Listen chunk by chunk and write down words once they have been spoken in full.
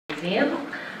Museum.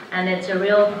 And it's a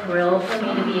real thrill for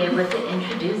me to be able to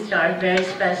introduce our very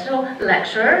special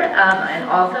lecturer and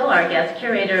also our guest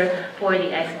curator for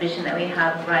the exhibition that we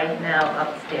have right now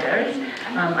upstairs.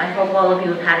 I hope all of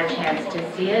you have had a chance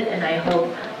to see it, and I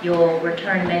hope you'll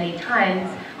return many times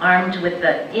armed with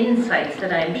the insights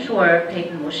that I'm sure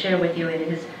Peyton will share with you in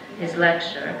his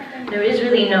lecture. There is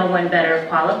really no one better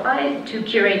qualified to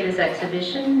curate this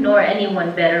exhibition, nor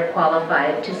anyone better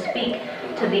qualified to speak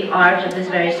to the art of this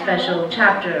very special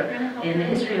chapter in the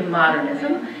history of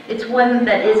modernism. It's one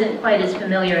that isn't quite as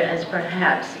familiar as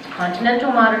perhaps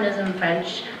continental modernism,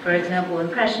 French, for example,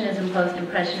 Impressionism,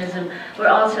 Post-Impressionism. We're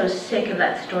all so sick of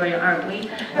that story, aren't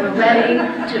we? We're ready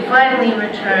to finally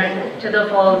return to the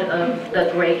fold of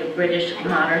the great British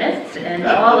modernists, and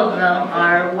all of them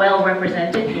are well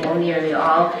represented, well, nearly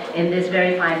all, in this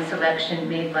very fine selection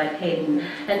made by Peyton.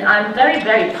 And I'm very,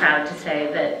 very proud to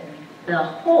say that the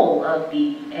whole of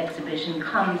the exhibition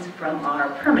comes from our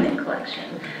permanent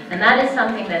collection. And that is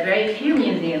something that very few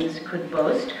museums could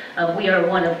boast. We are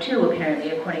one of two, apparently,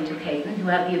 according to Peyton, who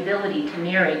have the ability to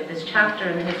narrate this chapter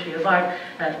in the history of art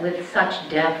with such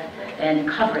depth and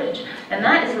coverage. And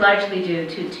that is largely due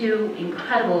to two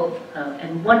incredible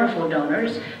and wonderful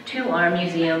donors to our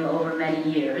museum over many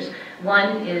years.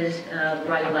 One is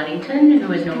Bright Luddington,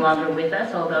 who is no longer with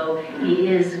us, although he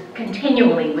is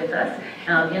continually with us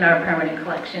in our permanent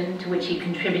collection, to which he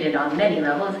contributed on many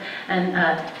levels. And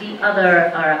the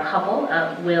other are a couple,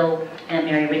 Will and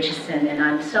Mary Richardson, and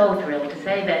I'm so thrilled to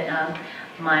say that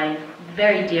my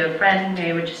very dear friend,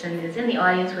 Mary Richardson, is in the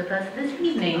audience with us this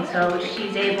evening, so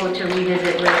she's able to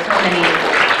revisit with so many of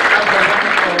the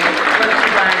wonderful works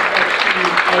of art that she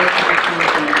gave to the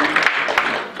museum.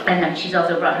 And she's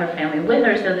also brought her family with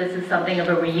her, so this is something of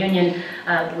a reunion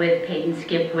with Peyton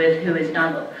Skipwith, who is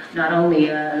not only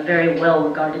a very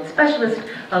well-regarded specialist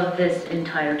of this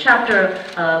entire chapter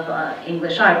of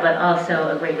English art, but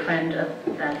also a great friend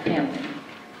of that family.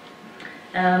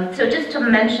 So just to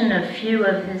mention a few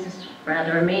of his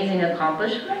rather amazing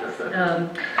accomplishments.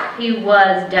 He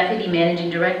was Deputy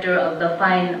Managing Director of the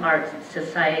Fine Arts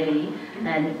Society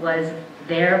and was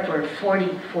there for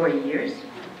 44 years.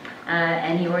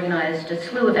 And he organized a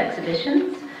slew of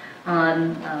exhibitions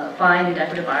on fine and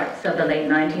decorative arts of the late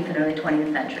 19th and early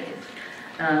 20th centuries.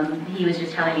 He was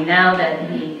just telling me now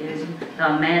that he is the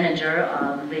manager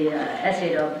of the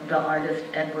essay of the artist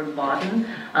Edward Bawden,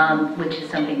 which is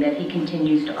something that he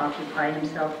continues to occupy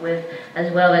himself with,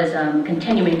 as well as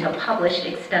continuing to publish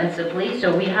extensively.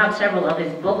 So we have several of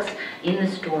his books in the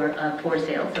store for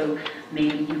sale, so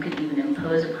maybe you could even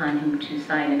impose upon him to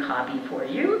sign a copy for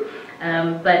you.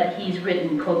 But he's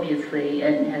written copiously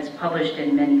and has published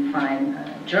in many fine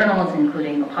journals,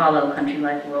 including Apollo, Country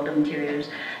Life, World of Interiors,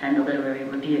 and the Literary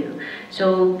Review.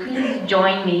 So please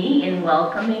join me in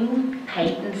welcoming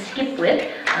Peyton Skipwith,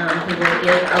 who will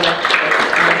give a lecture.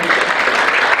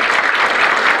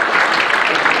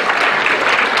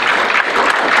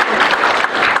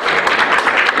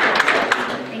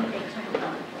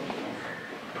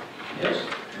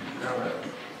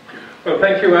 Well,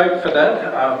 thank you, Ike, for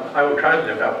that. I will try and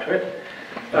live up to it.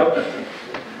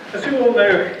 As you all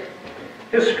know,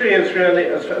 history is really,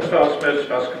 as far as most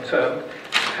of us are concerned,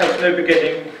 has no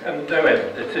beginning and no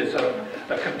end. It is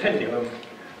a continuum.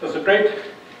 There's a great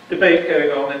debate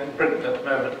going on in Britain at the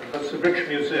moment because the British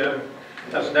Museum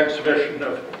has an exhibition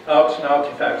of arts and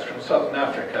artifacts from southern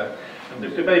Africa. And the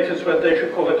debate is whether they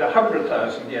should call it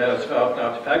 100,000 years of art and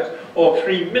artifacts or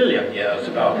 3 million years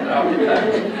of art and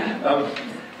artifacts.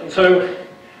 And so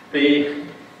the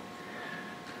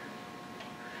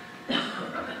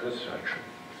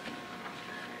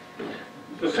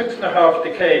the 6.5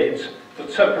 decades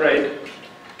that separate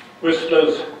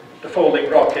Whistler's The Falling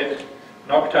Rocket,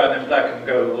 Nocturne in Black and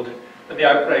Gold, and the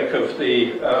outbreak of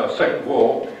the Second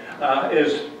War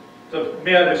is the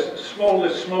merest,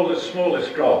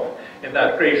 smallest drop in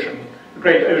that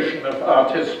great ocean of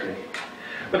art history.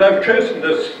 But I've chosen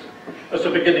this as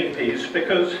a beginning piece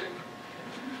because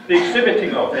the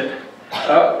exhibiting of it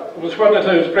was one of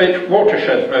those great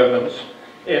watershed moments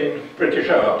in British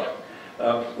art.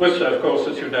 Whistler, of course,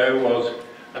 as you know, was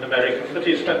an American, but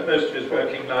he spent most of his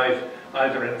working life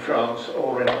either in France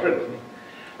or in Britain.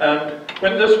 And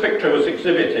when this picture was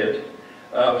exhibited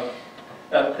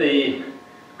at the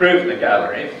Grosvenor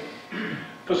Gallery,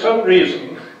 for some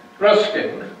reason,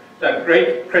 Ruskin, that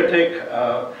great critic,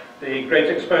 the great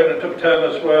exponent of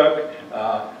Turner's work,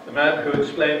 the man who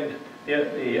explained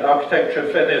the architecture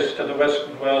of Venice to the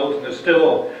Western world and is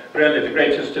still really the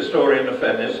greatest historian of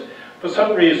Venice, for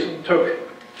some reason took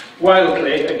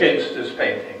wildly against this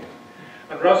painting.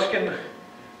 And Ruskin,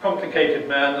 complicated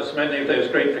man, as many of those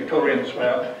great Victorians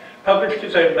were, published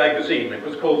his own magazine. It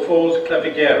was called Fors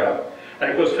Clavigera, and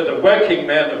it was for the working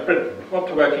men of Britain. What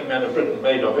the working men of Britain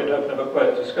made of it, I've never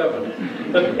quite discovered.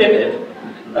 But in it,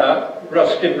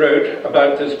 Ruskin wrote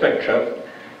about this picture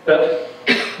that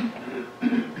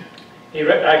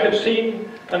I had seen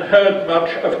and heard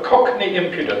much of Cockney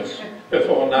impudence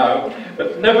before now,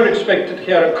 but never expected to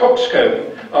hear a coxcomb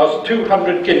ask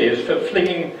 200 guineas for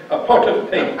flinging a pot of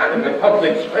paint in the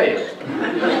public's face.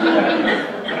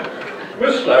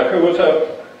 Whistler, who was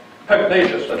a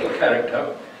pugnacious little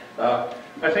character,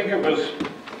 I think it was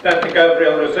Dante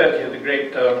Gabriel Rossetti, the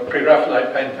great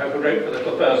pre-Raphaelite painter, who wrote the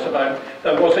little verse about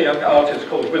there was a young artist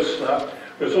called Whistler,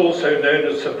 who was also known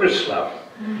as Sir Bristler.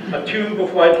 A tube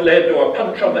of white lead or a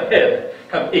punch on the head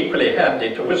come equally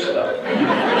handy to Whistler.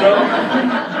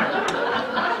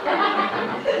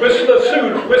 Well,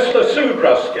 Whistler sued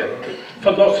Ruskin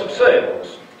for loss of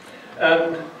sales,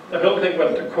 and the whole thing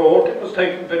went to court. It was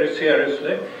taken very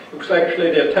seriously. It was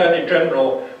actually the Attorney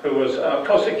General who was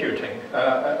prosecuting,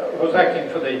 was acting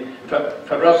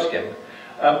for Ruskin.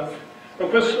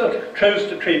 But Whistler chose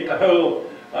to treat the whole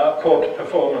court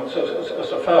performance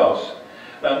as a farce.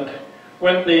 And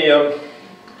when the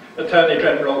Attorney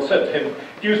General said to him,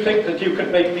 "Do you think that you could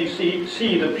make me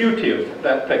see the beauty of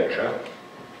that picture?"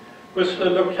 Whistler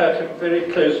looked at him very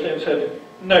closely and said,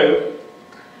 "No.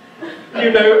 You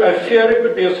know, I fear it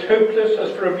would be as hopeless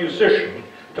as for a musician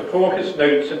to pour his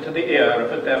notes into the ear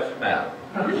of a deaf man."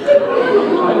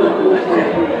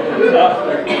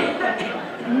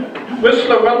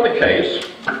 Whistler won the case,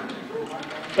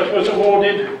 but was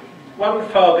awarded 1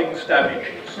 farthing's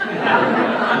damages.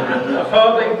 A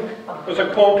farthing was a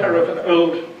quarter of an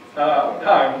old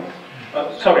pound,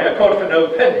 a quarter of an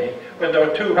old penny, when there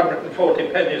were 240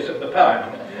 pennies in the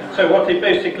pound. So what he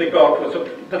basically got was a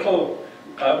little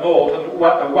more than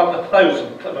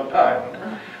 1,000th of a pound.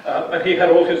 And he had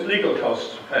all his legal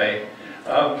costs to pay,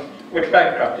 which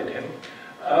bankrupted him.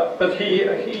 But he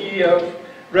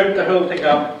wrote the whole thing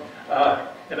up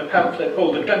in a pamphlet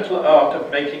called The Gentle Art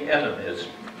of Making Enemies.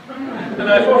 And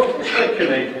I've often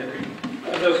speculated,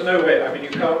 and there's no way, I mean, you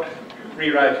can't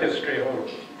rewrite history or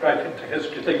write into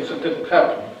history things that didn't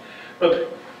happen,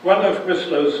 but one of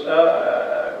Whistler's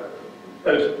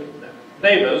both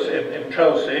neighbours in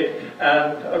Chelsea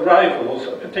and rivals,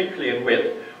 particularly in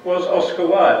wit, was Oscar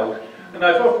Wilde. And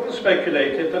I've often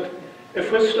speculated that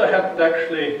if Whistler hadn't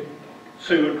actually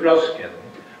sued Ruskin,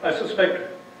 I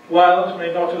suspect Wilde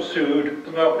may not have sued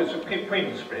the Marquis of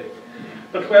Queensberry.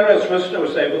 But whereas Whistler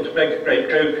was able to make a great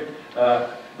joke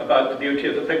about the beauty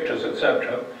of the pictures,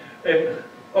 etc., in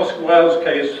Oscar Wilde's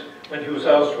case, when he was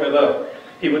asked whether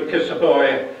he would kiss a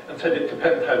boy and said it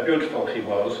depended how beautiful he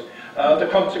was, the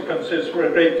consequences were a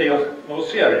great deal more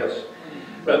serious.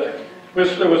 But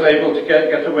Whistler was able to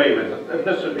get away with it, and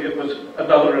this was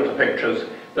another of the pictures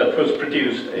that was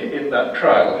produced in that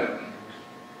trial.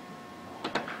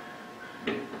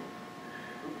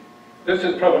 This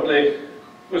is probably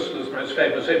Whistler's most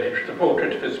famous image, the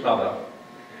portrait of his mother.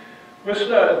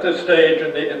 Whistler, at this stage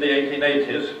in the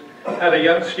 1880s, had a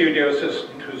young studio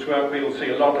assistant whose work we'll see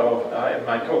a lot of in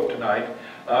my talk tonight,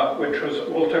 which was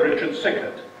Walter Richard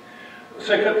Sickert.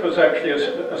 Sickert was actually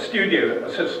a studio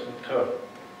assistant to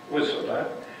Whistler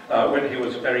when he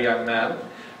was a very young man,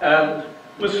 and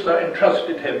Whistler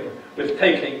entrusted him with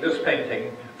taking this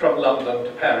painting from London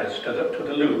to Paris to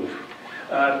the Louvre.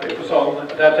 And it was on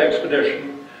that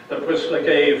expedition that Whistler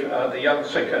gave the young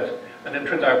Sickert an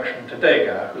introduction to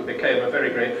Degas, who became a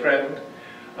very great friend.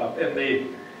 In the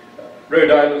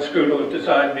Rhode Island School of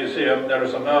Design Museum, there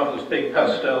is a marvelous big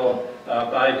pastel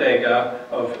by Degas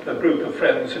of a group of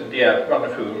friends in Dieppe, one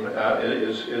of whom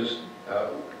is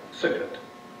Sickert.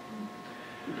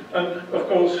 And of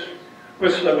course,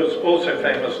 Whistler was also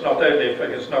famous not only for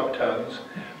his nocturnes,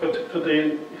 but for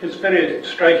his very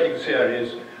striking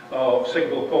series of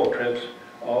single portraits,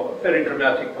 of very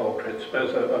dramatic portraits,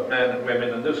 both of men and women,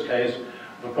 in this case,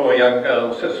 of a poor young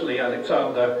girl, Cicely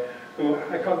Alexander, who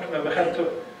I can't remember had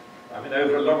to,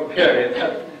 over a long period,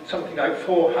 had something like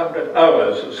 400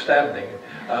 hours of standing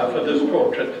for this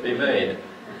portrait to be made.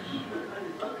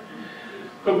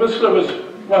 But Whistler was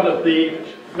one of the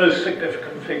most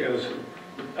significant figures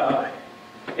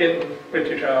in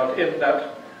British art in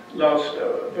that last,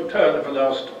 the turn of the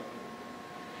last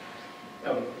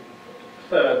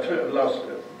third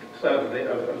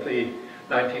of the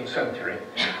 19th century.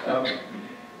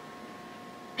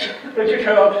 British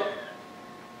art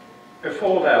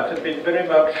before that had been very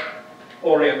much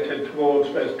oriented towards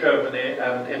both Germany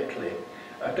and Italy.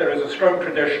 There is a strong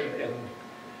tradition in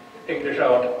English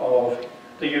art of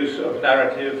the use of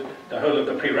narrative. The whole of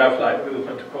the pre-Raphaelite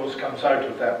movement, of course, comes out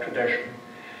of that tradition.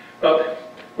 But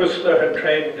Whistler had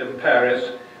trained in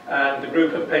Paris, and the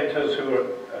group of painters who were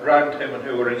around him and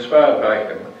who were inspired by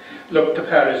him looked to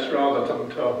Paris rather than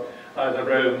to either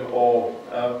Rome or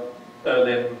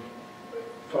Berlin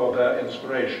for their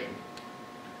inspiration.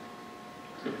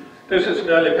 This is an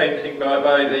early painting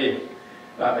by the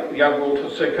young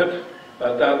Walter Sickert,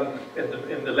 done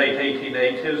in the late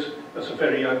 1880s as a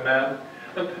very young man.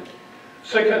 And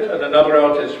Sickert and another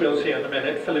artist we'll see in a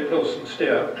minute, Philip Wilson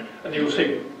Steer, and you'll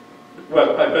see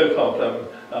work by both of them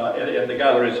in the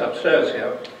galleries upstairs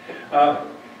here,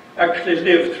 actually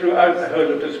lived throughout the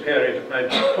whole of this period of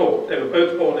 1904. They were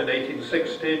both born in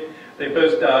 1860, they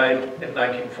both died in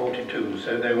 1942,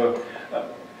 so they were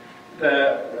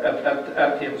there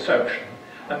at the inception,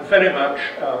 and very much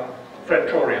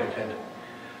French-oriented.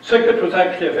 Sickert was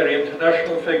actually a very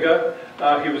international figure.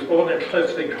 He was born in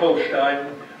Schleswig-Holstein,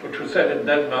 which was then in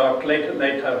Denmark, later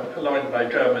purloined by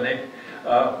Germany,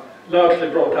 largely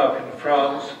brought up in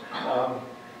France.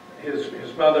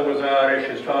 His mother was Irish,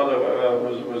 his father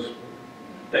was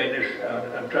Danish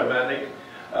and Germanic.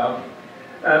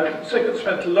 And Sickert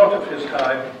spent a lot of his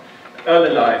time, early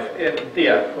life, in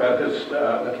Dieppe, where this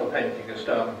little painting is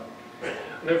done.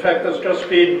 And in fact, there's just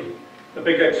been a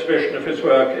big exhibition of his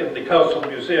work in the Castle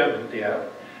Museum in Dieppe.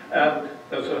 And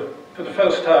there's for the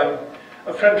first time,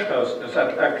 a French person has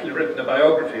actually written a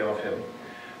biography of him.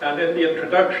 And in the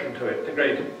introduction to it, the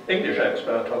great English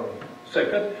expert on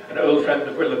Sickert, an old friend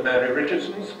of Will and Mary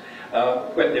Richardson's,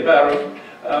 Wendy Barron,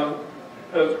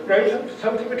 wrote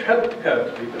something which hadn't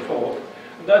occurred to me before.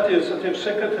 And that is that if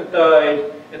Sickert had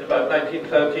died in about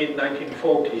 1913,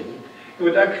 1914, he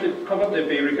would actually probably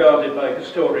be regarded by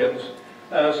historians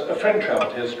as a French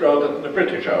artist rather than a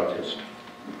British artist.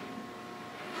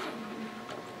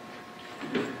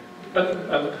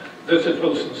 And this is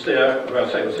Wilson Steer, who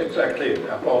I say was exactly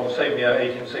born the same year,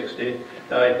 1860,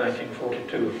 died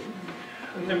 1942.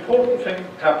 An important thing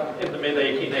happened in the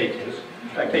mid-1880s, in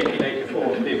fact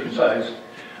 1884 to be precise.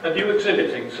 A new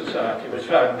exhibiting society was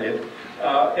founded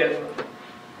in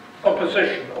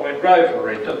opposition or in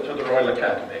rivalry to the Royal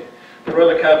Academy. The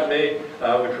Royal Academy,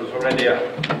 which was already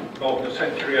more than a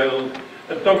century old,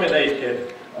 had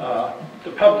dominated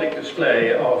the public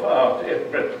display of art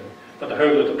in Britain for the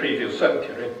whole of the previous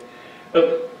century.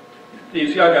 But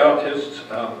these young artists,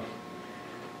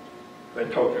 we're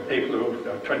talking people who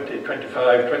are 20,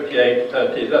 25, 28,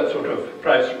 30, that sort of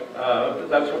price,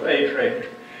 that sort of age range,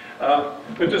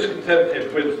 were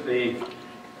discontented with the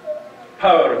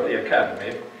power of the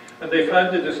Academy, and they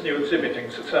founded this new exhibiting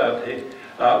society,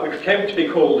 which came to be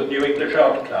called the New English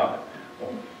Art Club, or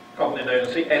commonly known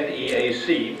as the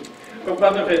NEAC. But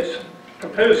one of its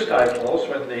proposed titles,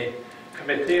 when the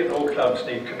committee, and all clubs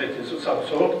need committees of some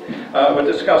sort, were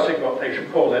discussing what they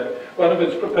should call it, one of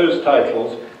its proposed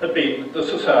titles had been the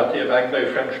Society of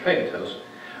Anglo-French Painters.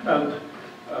 And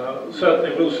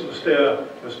certainly Wilson Steer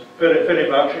was very,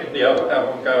 very much in the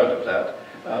avant-garde of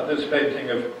that. This painting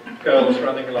of girls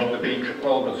running along the beach at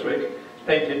Walmerswick,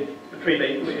 painted in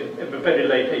the very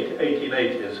late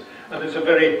 1880s, and it's a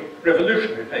very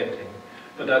revolutionary painting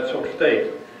for that sort of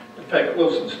date. In fact,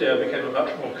 Wilson Steer became a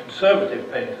much more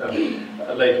conservative painter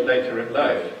later in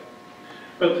life.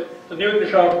 But the New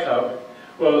English Art Club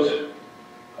was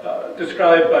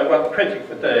described by one critic of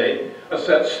the day as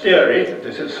that Steery,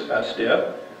 this is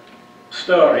Steer,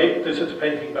 Starry, this is a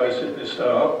painting by Sidney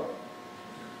Starr,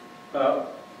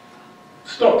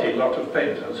 Stotty, lot of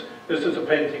painters, this is a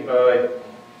painting by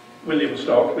William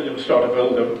Stott of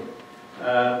Wyndham,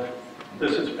 and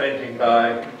this is a painting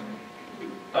by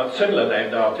a similar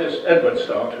named artist, Edward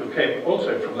Stott, who came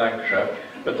also from Lancashire,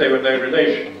 but they were no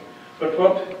relation. But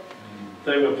what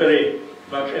they were very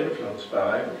much influenced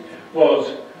by was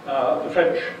the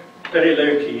French very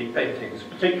low-key paintings,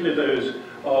 particularly those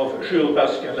of Jules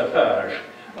Bastien-Lepage,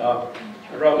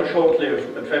 a rather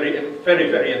short-lived but very,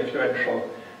 very influential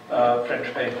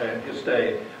French painter in his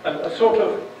day, and a sort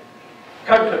of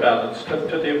counterbalance to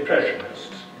the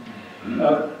Impressionists.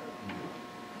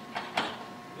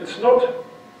 It's not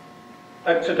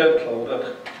accidental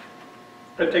that,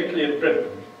 particularly in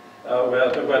Britain,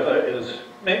 where the weather is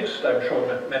mixed, I'm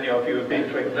sure many of you have been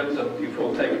to England and you've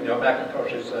all taken your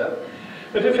Macintoshes there,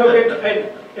 but if you're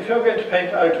going to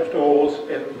paint out of doors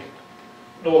in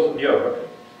Northern Europe,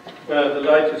 where the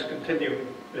light is continually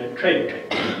changing,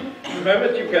 the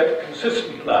moment you get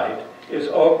consistent light is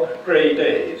on grey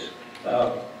days.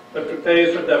 But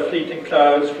days when there are fleeting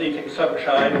clouds, fleeting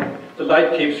sunshine, the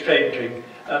light keeps changing,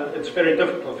 and it's very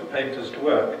difficult for painters to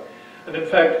work. And in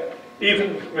fact,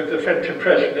 even with the French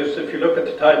Impressionists, if you look at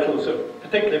the titles of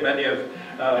particularly many of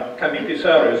Camille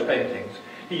Pissarro's paintings,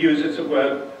 he uses the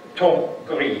word temps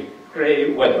gris,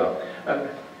 grey weather. And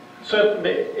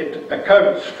certainly it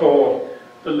accounts for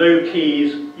the low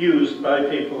keys used by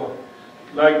people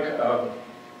like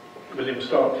William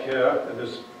Stott here in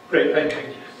this great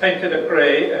painting, painted at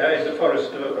grey in the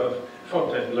forest of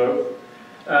Fontainebleau,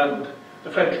 and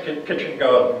the French kitchen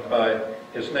garden by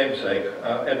his namesake,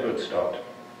 Edward Stott.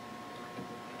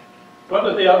 One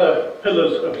of the other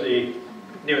pillars of the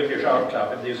New English Art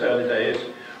Club in these early days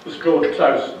was George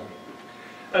Clausen.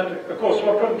 And of course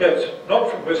what one gets, not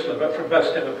from Whistler but from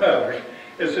Bastien Lepage,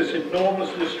 is this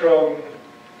enormously strong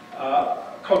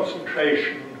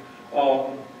concentration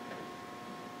on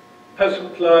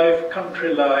peasant life,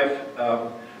 country life,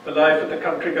 the life of the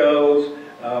country girls,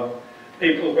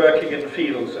 people working in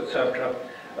fields, etc.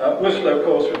 Whistler, of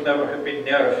course, would never have been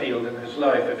near a field in his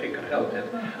life if he could help it.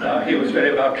 He was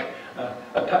very much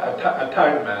a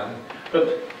town man.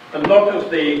 But a lot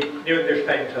of the New English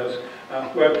painters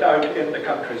worked out in the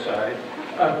countryside.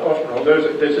 And often,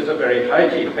 although this is a very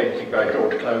high-key painting by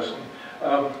George Clausen,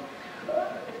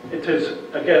 it is,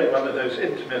 again, one of those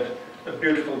intimate and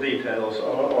beautiful details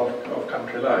of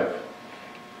country life.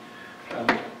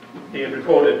 He had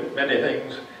recorded many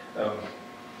things,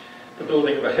 the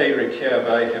building of a hayrick here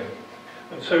by him.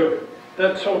 And so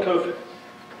that sort of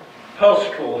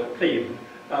pastoral theme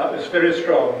is very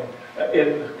strong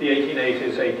in the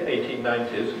 1880s,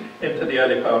 1890s, into the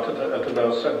early part of the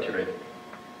last century.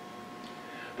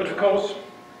 But of course,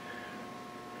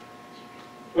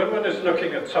 when one is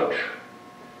looking at such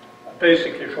a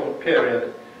basically short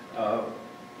period,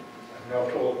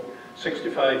 after all,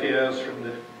 65 years from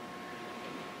the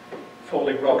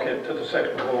falling rocket to the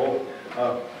Second War,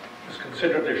 is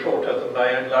considerably shorter than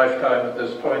my own lifetime at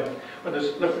this point. When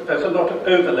there's a lot of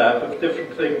overlap of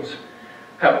different things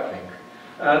happening,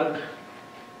 and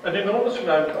an enormous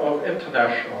amount of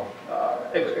international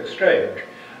exchange,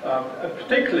 and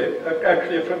particularly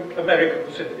actually from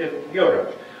Americans in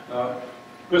Europe.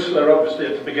 Whistler obviously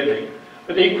at the beginning,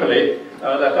 but equally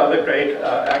that other great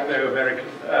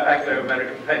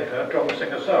Anglo-American painter, John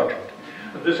Singer Sargent.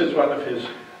 And this is one of his,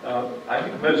 I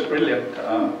think, most brilliant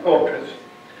portraits.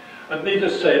 And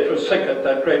needless to say, it was Sickert,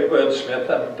 that great wordsmith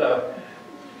and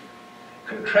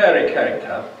contrary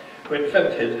character, who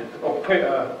invented or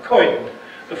coined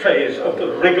the phrase of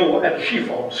the wriggle and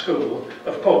chiffon school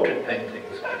of portrait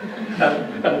paintings.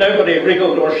 And nobody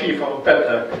wriggled or chiffon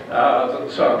better than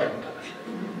Sargent.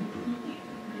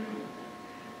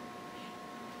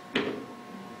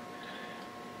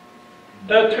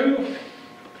 There are two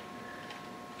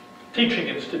teaching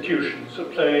institutions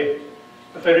that play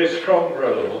a very strong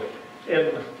role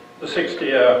in the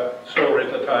 60-year story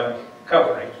that I'm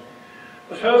covering.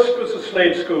 The first was the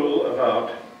Slade School of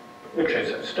Art, which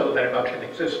is still very much in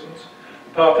existence,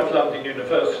 part of London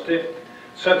University,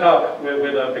 set up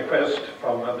with a bequest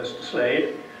from Mr.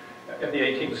 Slade in the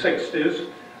 1860s.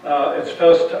 Its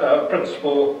first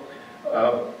principal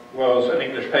was an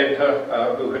English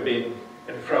painter who had been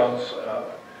in France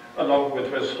along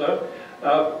with Whistler.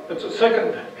 But the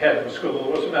second head of the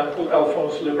school was a man called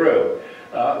Alphonse Legros,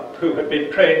 who had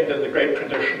been trained in the great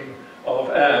tradition of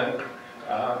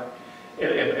Ingres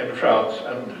in France.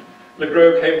 And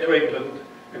Legros came to England.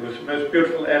 He was the most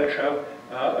beautiful etcher,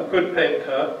 a good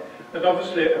painter, and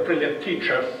obviously a brilliant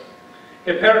teacher.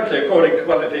 Apparently, according to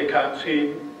one of the accounts,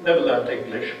 he never learned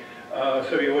English,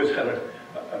 so he always had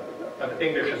an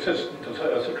English assistant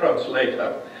as a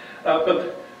translator.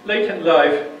 But late in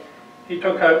life, he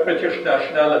took out British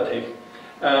nationality,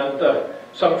 and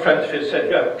some friend of his said,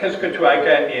 "Qu'est-ce que tu as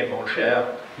gagné, mon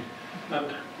cher?" And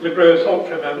Legros thought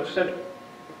for a moment and said,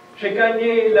 "J'ai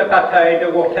gagné la bataille de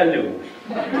Waterloo."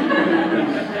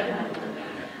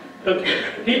 But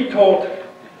he taught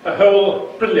a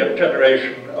whole brilliant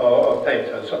generation of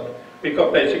painters, and we've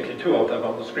got basically two of them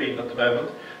on the screen at the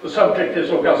moment. The subject is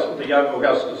the young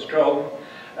Augustus John,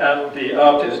 and the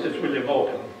artist is William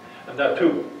Orpen. And there are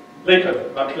two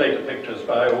much later pictures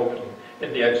by Orpen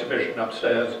in the exhibition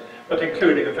upstairs, but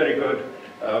including a very good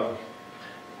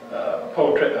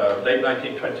portrait, late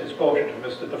 1920s portrait of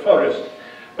Mr. De Forest.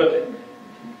 But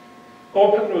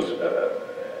Orpen was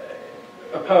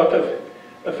a part of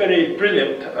a very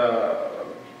brilliant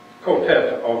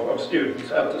quartet of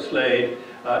students at the Slade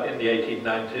in the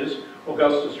 1890s.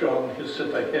 Augustus John, his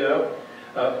sitter here.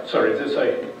 Sorry, this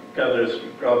I gather is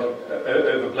rather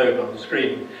overblown on the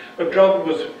screen. But John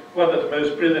was one of the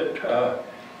most brilliant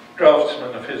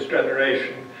draftsmen of his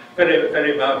generation, very,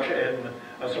 very much in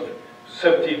a sort of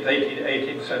 17th,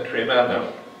 18th century manner.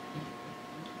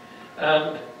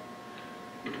 And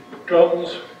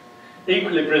John's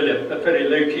equally brilliant but very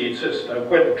low-keyed sister,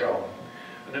 Gwen John.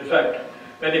 And in fact,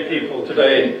 many people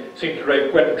today seem to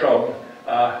rate Gwen John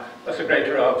as a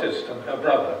greater artist than her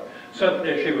brother.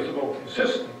 Certainly she was a more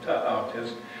consistent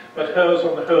artist, but hers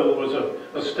on the whole was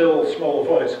a still small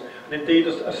voice, and indeed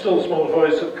a still small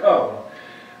voice of calm.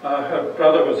 Her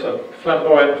brother was a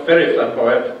flamboyant, very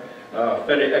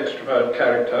very extrovert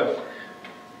character.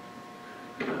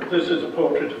 This is a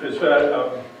portrait of his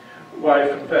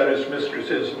wife and various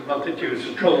mistresses and multitudes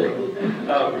of children,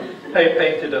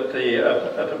 painted at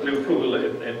a blue pool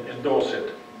in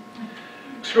Dorset.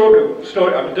 Extraordinary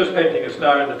story. I mean, this painting is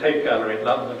now in the Tate Gallery in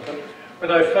London, but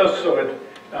when I first saw it,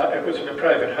 it was in a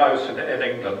private house in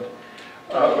England,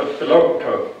 which belonged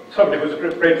to somebody who was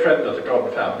a great friend of the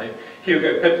John family,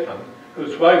 Hugo Pittman,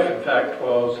 whose wife, in fact,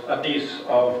 was a niece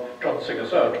of John Singer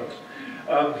Sargent's.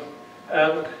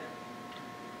 And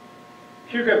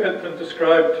Hugo Pittman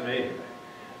described to me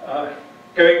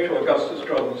going to Augustus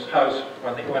John's house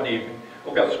one evening,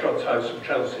 Augustus John's house in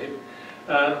Chelsea,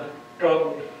 and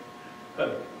John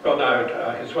had gone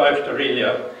out. His wife,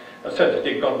 Aurelia, said that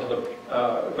he'd gone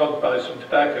to buy some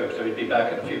tobacco, so he'd be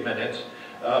back in a few minutes.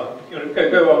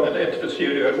 Go on and into the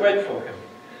studio and wait for him.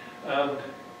 And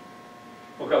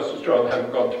Augustus John,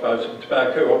 having gone to buy some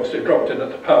tobacco, obviously dropped in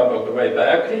at the pub on the way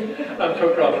back, and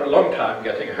took rather a long time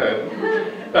getting home,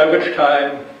 by which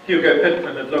time Hugo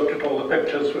Pittman had looked at all the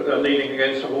pictures leaning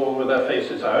against the wall with their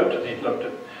faces out, and he'd looked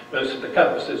at most of the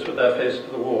canvases with their face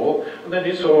to the wall, and then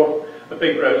he saw a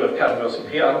big roll of canvas, and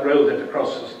he unrolled it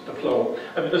across the floor.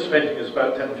 I mean, this painting is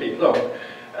about 10 feet long.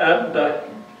 And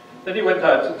then he went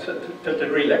out and said to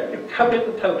Aurelia, "Come in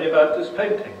and tell me about this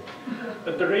painting."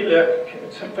 And Aurelia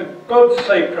said, "For God's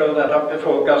sake, roll that up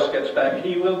before Gus gets back.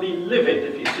 He will be livid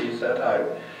if he sees that out."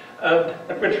 And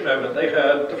at which moment they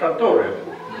heard the front door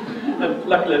open. And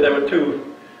luckily there were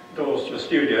two doors to the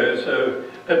studio, so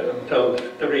Pittman told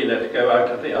Aurelia to go out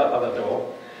of the other door.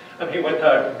 And he went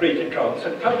out and greeted John and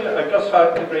said, "Come here, I've just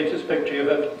found the greatest picture you've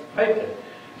ever painted.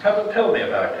 Come and tell me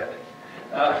about it."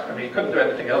 I mean, he couldn't do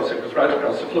anything else. It was right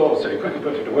across the floor, so he couldn't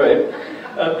put it away.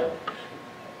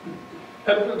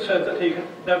 Pittman said that he had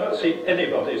never seen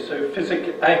anybody so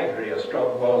physically angry as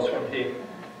John was when he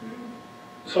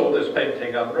saw this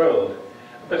painting unrolled.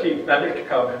 But he managed to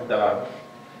calm him down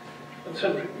and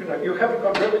said, "You haven't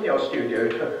got room in your studio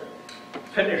to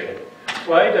finish it.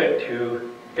 Why don't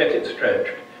you get it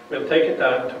stretched? We'll take it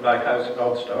down to my house in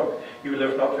Odstock. You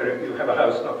have a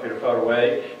house not very far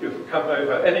away. You can come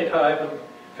over any time and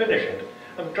finish it."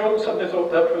 And John suddenly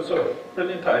thought that was a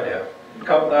brilliant idea.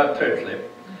 Calmed down totally.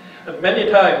 And many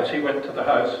times he went to the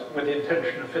house with the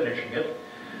intention of finishing it,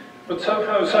 but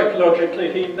somehow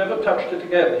psychologically he never touched it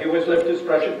again. He always left his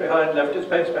brushes behind, left his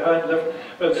paints behind, but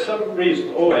for some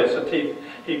reason always that he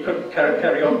couldn't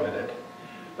carry on with it.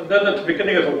 And then at the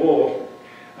beginning of the war,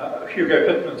 Hugo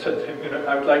Pittman said to him,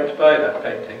 "I would like to buy that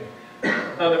painting.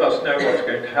 None of us know what's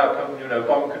going to happen.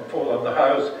 Bomb can fall on the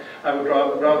house. I would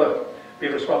rather be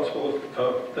responsible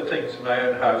for the things in my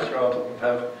own house rather than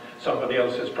have somebody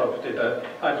else's property there.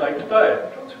 I'd like to buy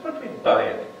it." John said, "What do you mean buy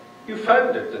it? You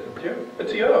found it, didn't you?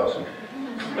 It's yours."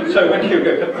 And so when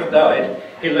Hugo Pittman died,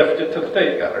 he left it to the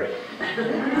Tate Gallery.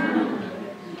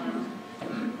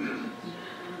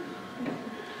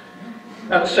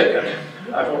 And Sickert.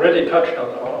 I've already touched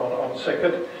on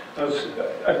Sickert,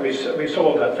 and we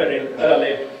saw that very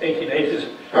early 1880s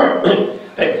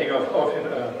painting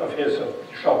of his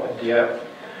shop in Dieppe.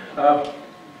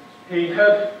 He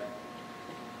had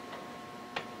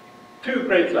two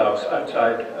great loves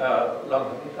outside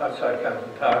London, outside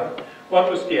Camden Town. One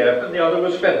was Dieppe and the other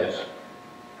was Venice.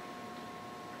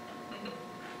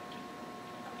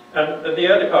 And in the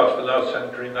early part of the last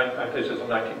century, this is a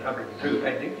 1902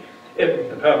 painting, in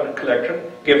the permanent collection,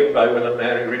 given by Will and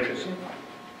Mary Richardson,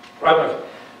 one of,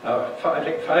 I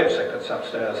think, 5 Sickerts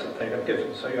upstairs that they have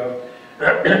given, so you're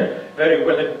very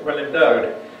well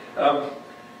endowed.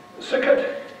 Sickert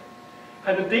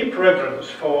had a deep reverence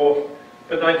for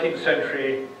the 19th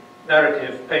century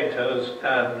narrative painters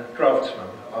and draftsmen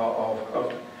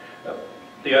of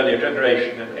the earlier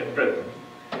generation in Britain.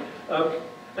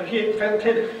 And he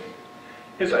invented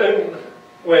his own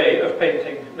way of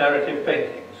painting narrative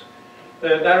paintings.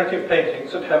 They're narrative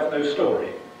paintings that have no story.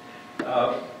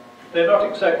 They're not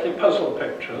exactly puzzle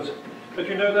pictures, but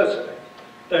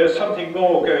there's something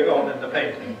more going on in the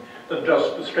painting than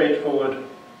just a straightforward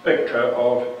picture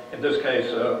of, in this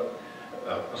case,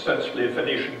 ostensibly a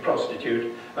Phoenician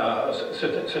prostitute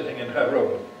sitting in her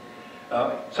room.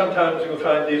 Sometimes you'll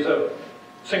find these are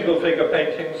single-figure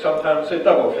paintings, sometimes they're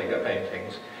double-figure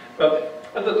paintings,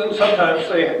 and then sometimes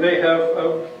they have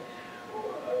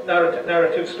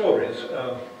narrative stories,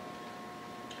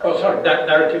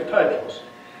 narrative titles.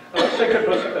 Sickert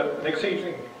was an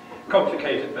exceedingly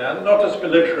complicated man, not as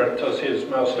belligerent as his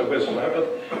master Whistler,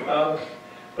 but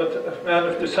but a man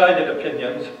of decided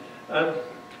opinions and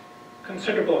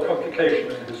considerable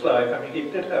complication in his life. I mean, he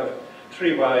did have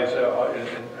 3 wives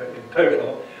in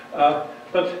total,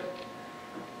 but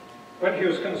when he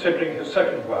was considering his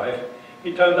second wife,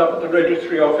 he turned up at the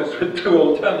registry office with 2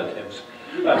 alternatives.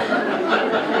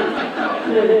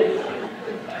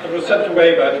 And was sent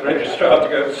away by the registrar to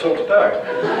go and sort it out.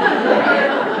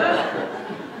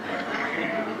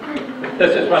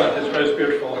 This is one of his most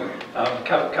beautiful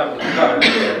Camden Town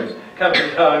stories.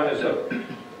 Camden Town is a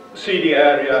seedy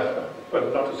area, well,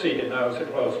 not as seedy now as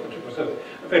it was, but it was a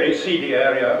very seedy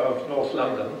area of North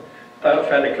London,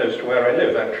 fairly close to where I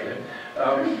live, actually.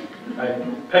 I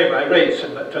pay my rates to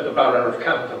the borough of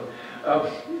Camden,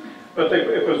 but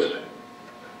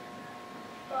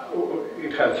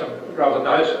it had some rather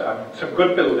nice, some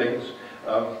good buildings.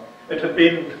 It had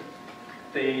been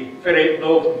the very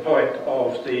northern point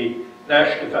of the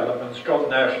Nash developments. John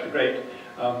Nash, the great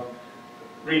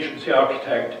Regency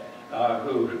architect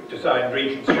who designed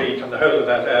Regent Street and the whole of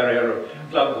that area of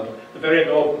London, the very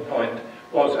northern point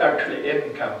was actually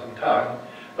in Camden Town,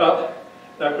 but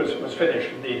that was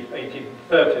finished in the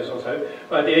 1830s or so.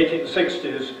 By the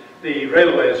 1860s, the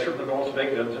railways from the north of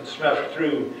England had smashed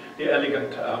through the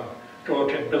elegant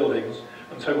Georgian buildings,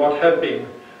 and so what had been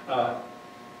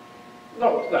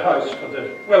not the house for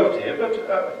the wealthy,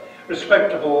 but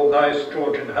respectable, nice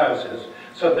Georgian houses,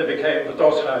 suddenly became the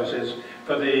doss houses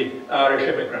for the Irish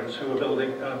immigrants who were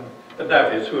building, the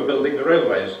navvies who were building the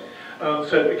railways.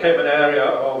 So it became an area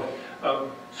of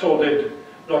sordid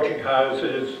lodging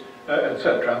houses,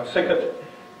 etc. And Sickert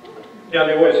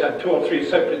nearly always had 2 or 3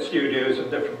 separate studios in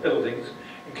different buildings,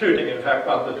 including, in fact,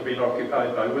 one that had been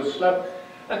occupied by Whistler,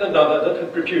 and another that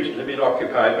had reputedly been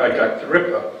occupied by Jack the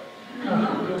Ripper.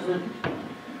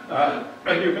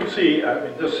 And you can see, I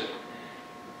mean, this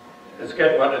is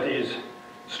again one of these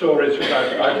stories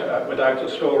without a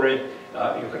story.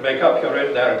 You can make up your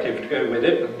own narrative to go with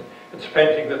it, and it's a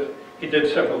painting that he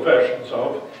did several versions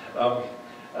of,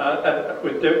 and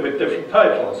with different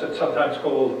titles. It's sometimes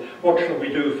called "What Shall We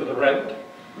Do for the Rent?"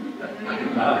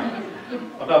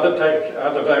 Other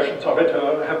versions of it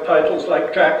have titles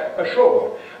like "Jack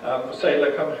Ashore," "The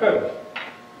Sailor Come Home."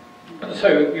 And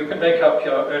so you can make up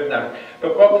your own narrative.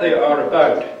 But what they are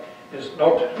about is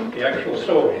not the actual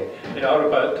story. They are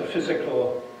about the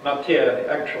physical matière,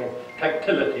 the actual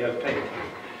tactility of painting.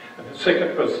 And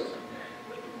Sickert was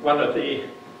one of the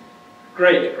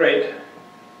great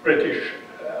British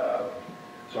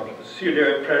sort of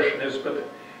pseudo-impressionists, but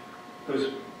whose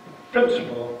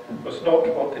principle was not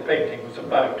what the painting was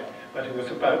about, but it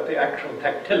was about the actual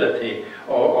tactility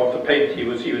of the paint he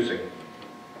was using.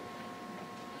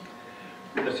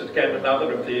 This is again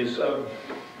another of these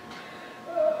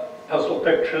puzzle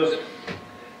pictures,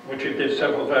 which he did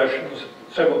several versions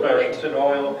in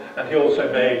oil, and he also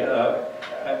made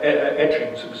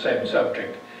etchings of the same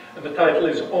subject. And the title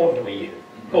is Ennui,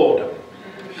 Boredom.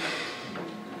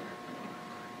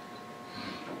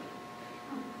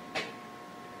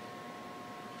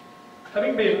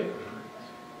 Having been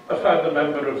a founder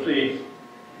member of the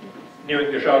New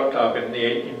English Art Club in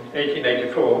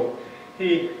 1884,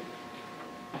 he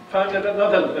founded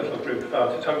another little group of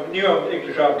artists. The New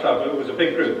English Art Club was a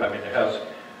big group. I mean, it has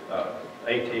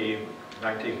 80,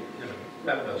 90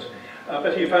 members.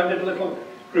 But he founded a little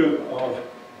group of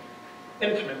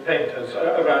intimate painters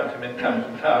around him in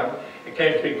Camden Town. It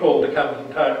came to be called the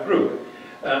Camden Town Group.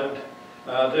 And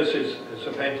this is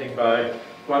a painting by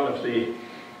one of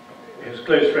his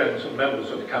close friends and members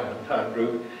of the Camden Town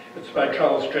Group. It's by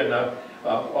Charles Drinner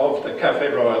of the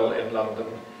Café Royal in London,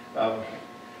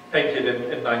 painted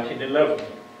in 1911.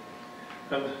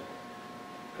 And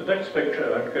the next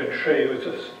picture I'm going to show you is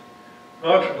this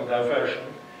marginal diversion.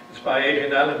 It's by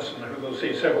Adrian Allinson, who will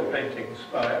see several paintings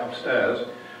by upstairs,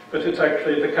 but it's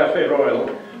actually the Café Royal,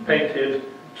 painted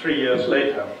 3 years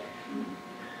later.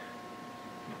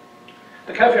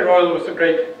 The Café Royal was a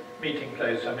great meeting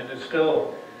place. I mean, it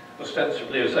still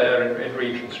ostensibly is there in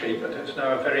Regent Street, but it's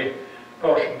now a very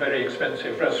posh and very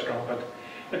expensive restaurant. But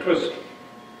it was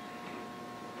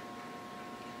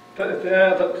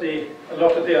there that a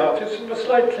lot of the artists, and the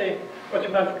slightly, what you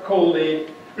might call the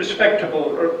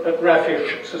respectable,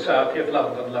 raffish society of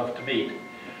London, loved to meet.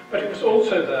 But it was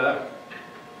also there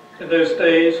in those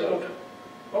days of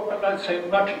what one might say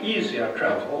much easier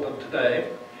travel than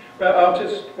today, where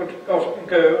artists would often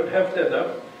go and have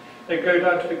dinner. They'd go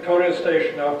down to Victoria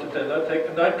Station after dinner, take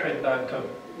the night train down to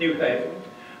Newhaven,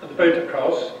 and the boat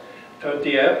across to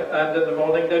Dieppe, and in the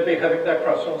morning they'd be having their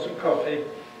croissants and coffee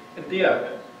in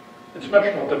Dieppe. It's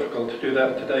much more difficult to do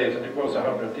that today than it was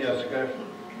 100 years ago.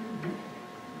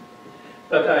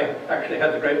 But I actually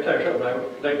had the great pleasure, my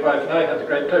late wife and I had the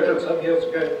great pleasure some years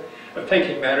ago of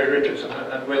taking Mary Richardson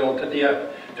and Will to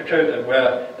Dieppe to show them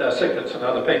where their Sickerts and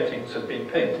other paintings had been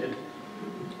painted.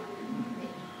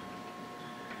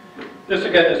 This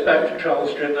again is back to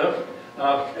Charles Drinner.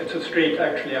 It's a street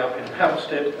actually up in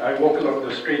Hampstead. I walk along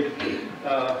the street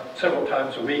several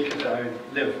times a week, and I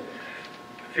live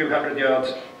a few hundred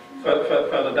yards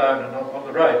further down and on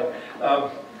the right.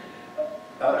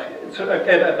 It's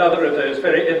again another of those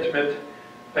very intimate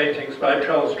paintings by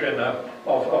Charles Drinner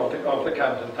of the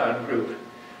Camden Town group.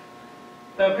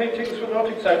 Their paintings were not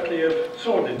exactly of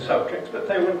sordid subjects, but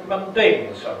they were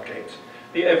mundane subjects.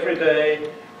 The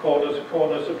everyday corners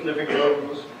of living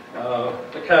rooms,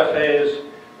 the cafes,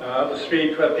 the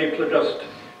street where people are just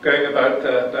going about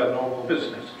their normal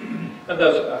business. And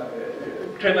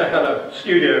Drinner had a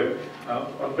studio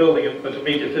on building that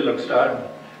immediately looks down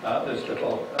this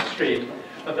little street.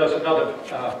 And there's another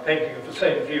painting of the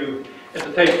same view in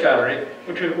the Tate Gallery,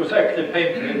 which was actually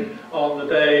painted on the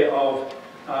day of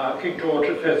King George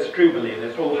V's Jubilee.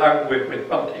 It's all hung with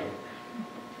bunting.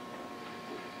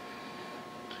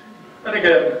 And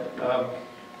again,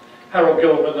 Harold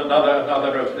Gilman,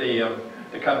 another of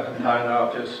the Camden Town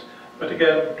artists, but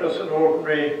again, just an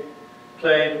ordinary,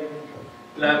 plain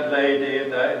landlady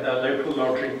in their local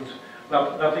lodgings,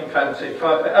 nothing fancy,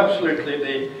 absolutely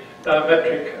the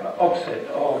diametric opposite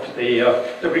of the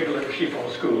Regal and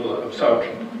Chiffon school of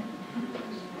Sargent.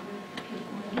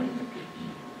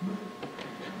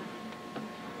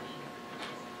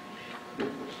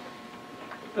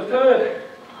 The third,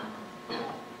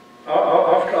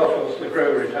 after Alphonse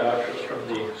Legros retired from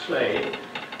the Slade,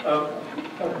 a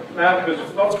man who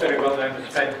was not very well known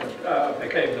as a painter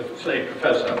became the Slade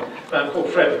professor, a man called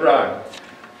Fred Brown.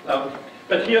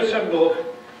 But he assembled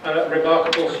a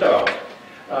remarkable staff,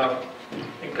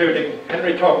 including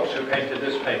Henry Tonks, who painted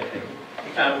this painting,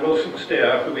 and Wilson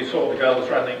Steer, who we saw the girls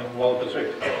running on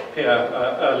Walberswick here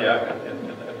earlier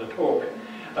in the talk.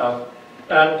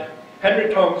 And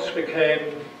Henry Tonks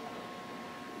became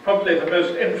probably the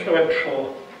most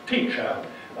influential teacher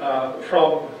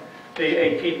from the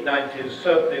 1890s,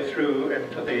 certainly through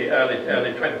into the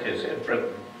early 20s in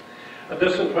Britain. And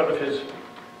this is one of his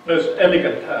most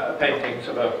elegant paintings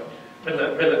of a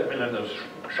milliner's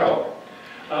shop.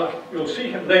 You'll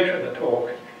see him later in the talk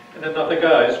in another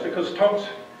guise, because Tonks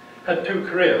had two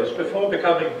careers. Before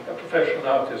becoming a professional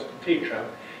artist and teacher,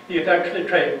 he had actually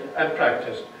trained and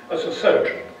practiced as a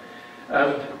surgeon.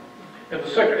 And in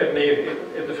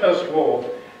the First War,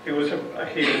 he was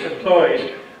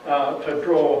employed to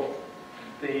draw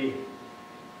the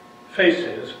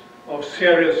faces of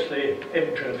seriously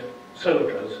injured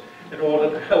soldiers in order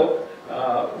to help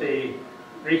the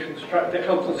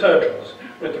surgeons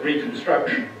with the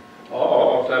reconstruction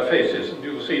of their faces, and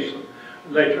you'll see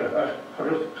later a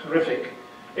horrific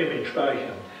image by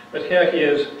him. But here he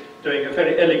is doing a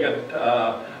very elegant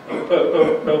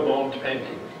Beaumont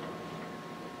painting.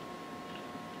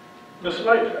 The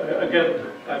slight, again,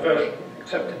 diversion,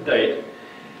 except in date.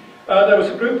 There was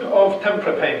a group of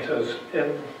tempera painters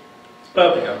in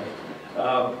Birmingham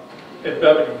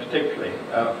particularly.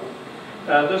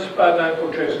 And this by a man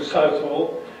called Joseph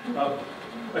Southall,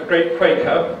 a great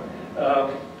Quaker,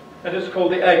 and it's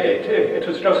called the Agate.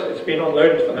 It's been on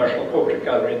loan to the National Portrait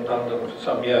Gallery in London for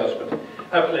some years, but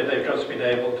happily they've just been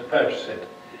able to purchase it.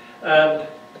 And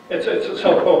it's a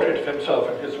self-portrait of himself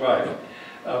and his wife.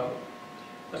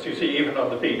 As you see, even on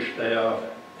the beach, they are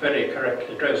very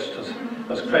correctly dressed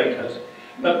as Quakers.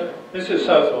 But Mrs.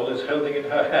 Southall is holding in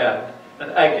her hand an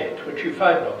agate, which you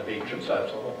find on the beach of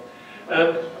Southall.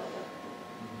 And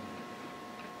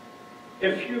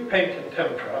if you paint in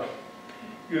tempera,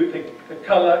 the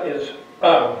colour is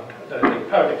bound, the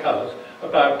powder colours are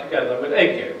bound together with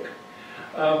egg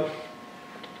yolk.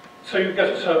 So you get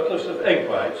a surplus of egg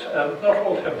whites, and not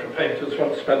all tempera painters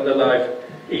want to spend their life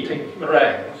eating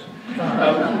meringues.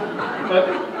 But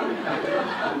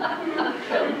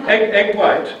egg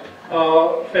white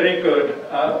are very good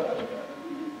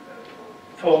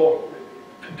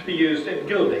to be used in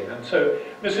gilding, and so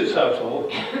Mrs. Southall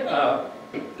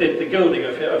did the gilding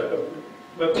of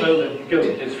Merlin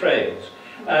gilded his frames,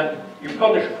 and you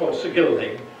polish, of course, the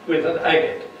gilding with an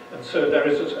agate, and so there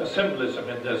is a symbolism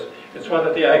in this. It's one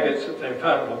of the agates that they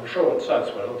found on the shore at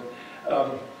Southwold,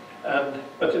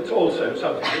 but it's also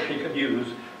something that she can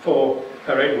use for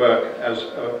her own work as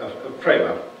a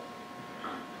framer.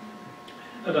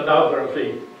 And another of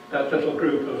that little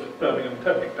group of Birmingham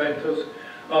tempera painters,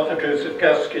 Arthur Joseph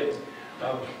Gaskin,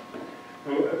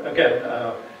 who again,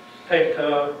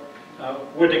 painter,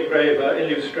 wood engraver,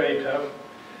 illustrator,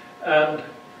 and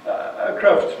a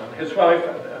craftsman. His wife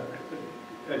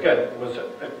again, was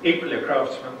equally a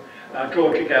craftsman,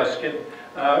 Georgie Gaskin,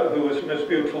 who was the most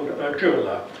beautiful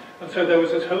jeweller. And so there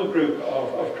was this whole group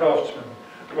of craftsmen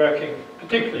working,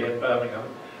 particularly in Birmingham.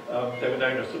 They were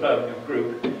known as the Birmingham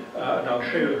Group, and I'll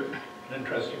show you an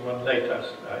interesting one later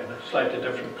in a slightly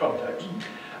different context.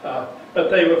 But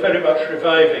they were very much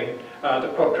reviving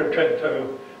the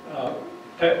Quattrocento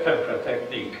tempera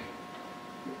technique.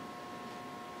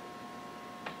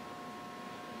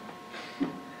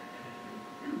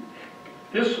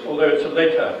 This, although it's a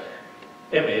later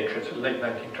image, it's a late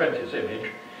 1920s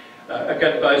image,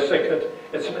 again by Sickert,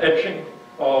 it's an etching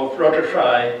of Roger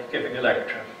Fry giving a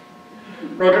lecture.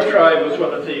 Roger Fry was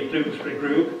one of the Bloomsbury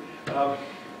group,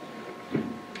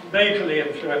 majorly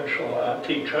influential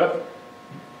teacher,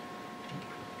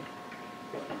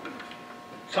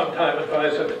 sometime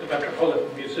advisor to the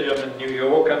Metropolitan Museum in New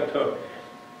York and to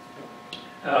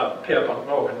Pierpont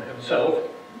Morgan himself.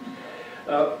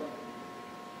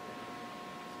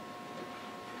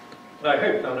 And I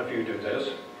hope none of you do this,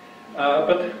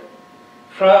 but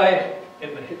Fry,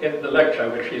 in the lecture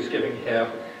which he's giving here,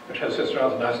 which has this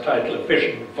rather nice title of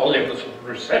Vision, Volumes and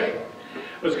Recession,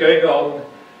 was going on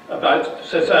about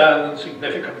Cézanne and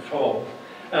significant form.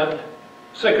 And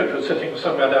Sickert was sitting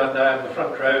somewhere down there in the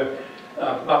front row,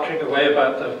 muttering away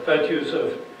about the virtues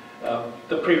of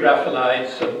the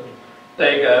Pre-Raphaelites and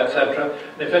Degas, etc.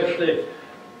 And eventually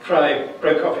Fry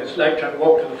broke off his lecture and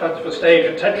walked to the front of the stage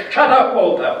and said, "Shut up,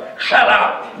 Walter! Shut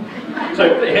up!" So,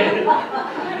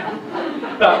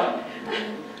 but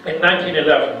in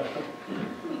 1911,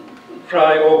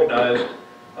 Fry organised,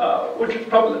 which is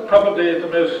probably the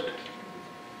most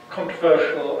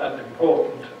controversial and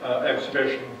important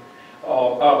exhibition,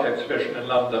 or art exhibition in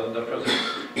London that was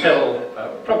held,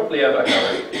 probably ever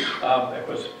held. It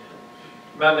was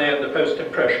Manet and the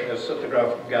Post-Impressionists at the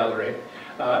Grafton Gallery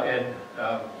in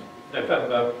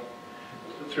November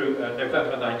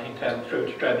 1910 through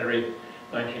to January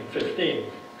 1915.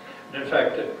 And in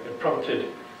fact, it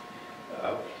prompted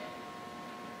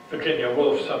Virginia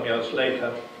Woolf some years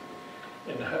later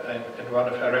in one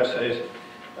of her essays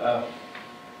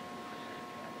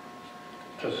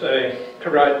to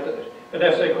write an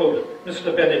essay called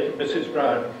Mr. Bennet and Mrs.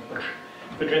 Brown, which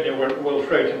Virginia Woolf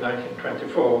wrote in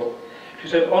 1924. She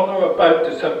said, "On or about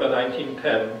December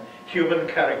 1910, human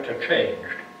character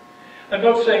changed. I'm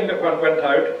not saying that one went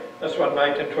out, as one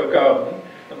might, into a garden,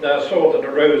 and there saw that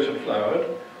a rose had flowered,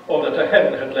 or that a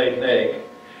hen had laid an egg.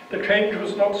 The change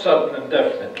was not sudden and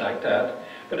definite like that,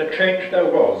 but a change there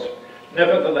was,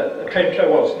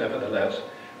 nevertheless.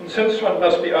 And since one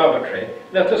must be arbitrary,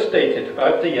 let us date it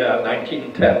about the year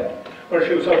 1910. Well,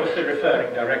 she was obviously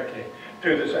referring directly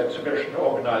to this exhibition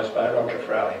organised by Roger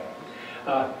Fry,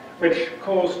 which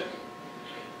caused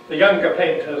the younger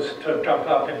painters to jump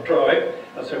up in joy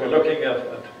as they were looking at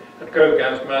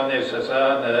Gauguin's Manet,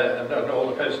 Cézanne, and all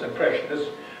the Post-Impressionists.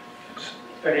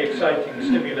 Very exciting,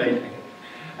 stimulating.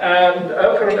 And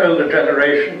for an older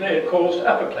generation, it caused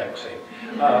apoplexy.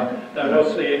 There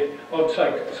was the old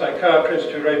psychiatrist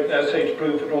who wrote an essay to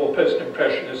prove that all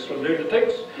Post-Impressionists were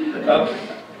lunatics.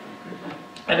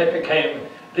 And it became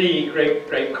the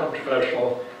great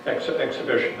controversial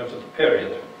exhibition of the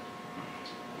period.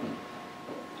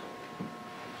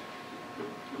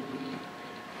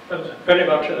 And very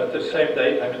much at the same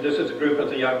date, I mean, this is a group of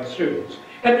the young students.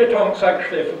 Henry Tonks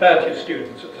actually forbade his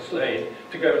students at the Slade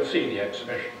to go and see the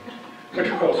exhibition, which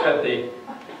of course had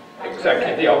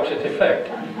exactly the opposite effect.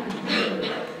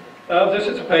 This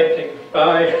is a painting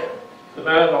by the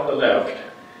man on the left,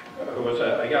 who was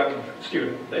a young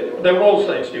student. They were all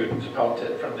Slade students apart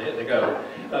from the girl.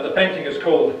 The painting is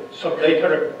called Some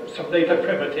Later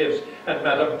Primitives and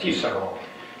Madame Tisserand.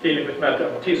 Dealing with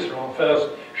Madame Tisserand first,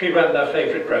 she ran their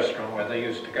favourite restaurant where they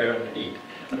used to go and eat,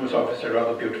 and was obviously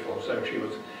rather beautiful, so she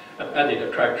was an added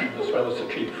attraction as well as the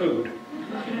cheap food.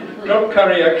 John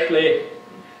Curry actually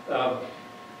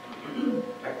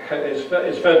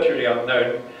is virtually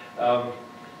unknown.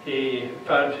 He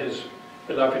found his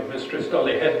beloved mistress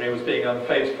Dolly Henry was being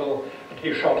unfaithful, and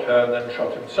he shot her and then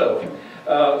shot himself.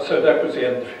 So that was the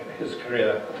end of his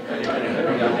career.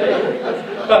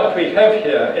 But we have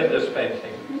here in this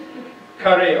painting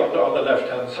Curry on the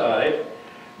left-hand side,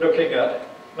 looking at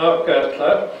Mark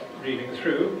Gertler, reading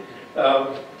through,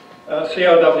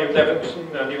 C.R.W.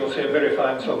 Levinson, and you'll see a very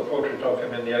fine self-portrait of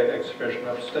him in the exhibition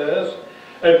upstairs,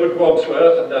 Edward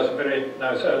Wadsworth, and there's a very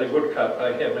nice early woodcut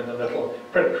by him in the little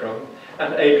print room,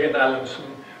 and Adrian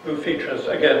Allinson, who features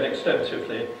again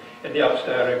extensively in the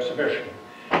upstairs exhibition.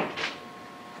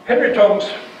 Henry Tonks,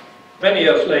 many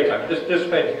years later, this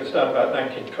painting is done about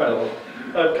 1912,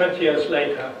 20 years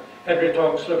later, Henry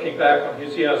Tonks, looking back on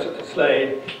his years at the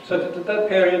Slade, said that at that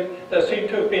period there seemed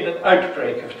to have been an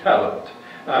outbreak of talent.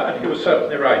 And he was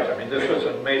certainly right. I mean, this was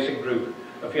an amazing group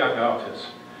of young artists.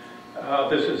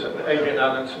 This is Adrian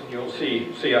Allinson, you'll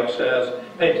see upstairs,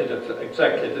 painted at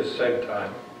exactly this same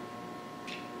time.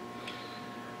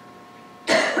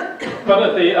 One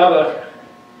of the other,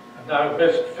 now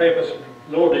most famous and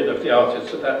lauded of the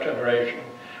artists of that generation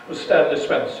was Stanley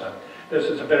Spencer. This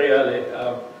is a very early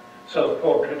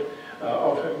self-portrait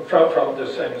of him from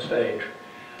this same stage.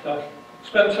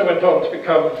 Spencer went on to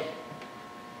become,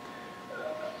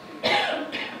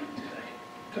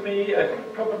 to me, I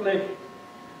think probably,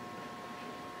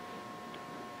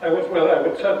 I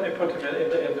would certainly put him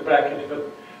in the bracket of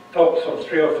the top sort of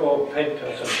 3 or 4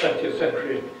 painters of 20th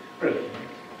century Britain.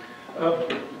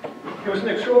 He was an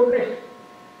extraordinary,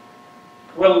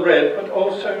 well-read, but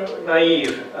also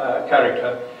naive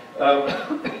character.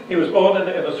 He was born in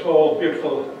a small,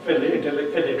 beautiful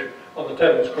idyllic village on the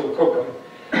Thames called Cookham.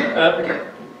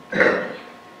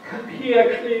 He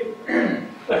actually,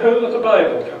 the whole of the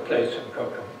Bible took place in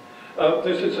Cookham.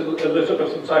 This is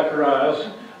Elizabeth and Zacharias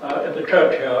in the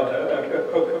churchyard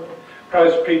at Cookham.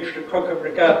 Christ preached at Cookham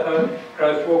Regatta.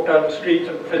 Christ walked down the street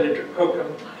of the village at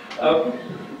Cookham.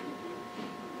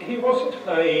 He wasn't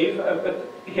naive, but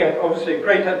he had obviously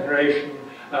great admiration,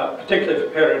 particularly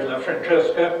for Perrine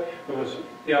Francesca, who was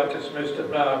the artist most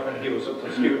admired when he was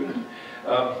a student.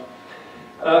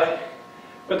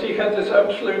 But he had this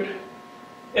absolute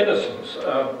innocence.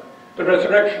 The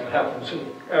resurrection happens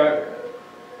in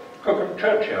Cookham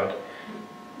Churchyard.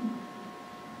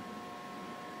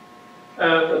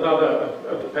 And another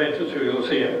of the painters who you'll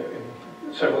see in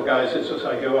several guises as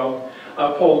I go on,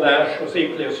 Paul Nash was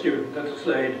equally a student at the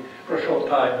Slade for a short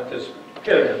time at this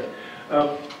period.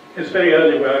 His very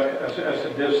early work, as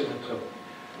in this, it's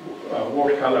a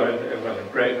watercolour in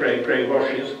grey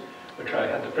washes, which I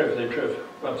had the privilege of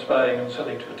once buying and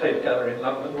selling to a Tate Gallery in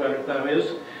London, where it now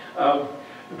is,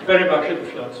 very much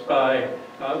influenced by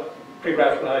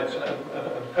pre-Raphaelites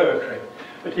and poetry.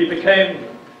 But he became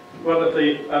one of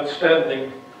the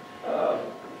outstanding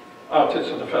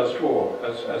artists of the First War,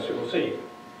 as you will see.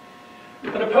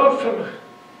 And apart from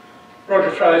Roger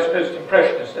Fry's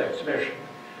post-impressionist exhibition,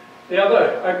 the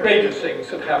other outrageous things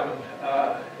that happened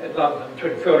in London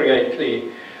to infuriate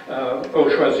the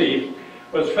bourgeoisie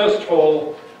was, first of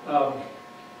all,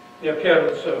 the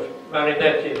appearance of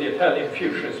Marinetti, the Italian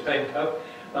futurist painter,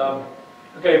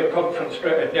 who gave a conference,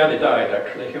 nearly died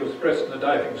actually. He was dressed in a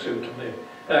diving suit and the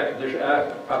air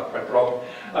conditioner, went wrong.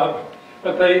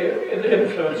 But they,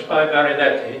 influenced by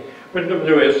Marinetti, Wyndham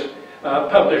Lewis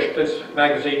published this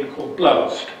magazine called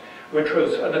Blast, which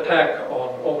was an attack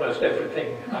on almost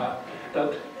everything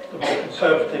that the more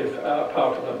conservative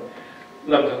part of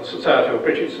the London society or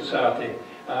British society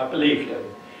believed in.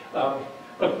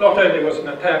 But not only was it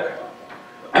an attack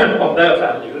on their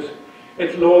values,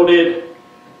 it lauded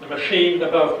the machine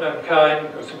above mankind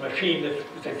because the machine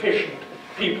was efficient,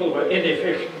 people were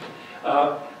inefficient,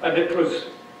 and it was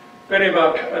very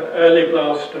much an early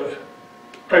blast of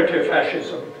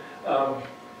proto-fascism. I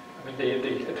mean,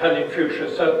 the Italian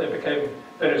futurists certainly became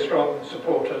very strong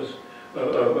supporters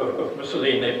of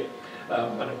Mussolini.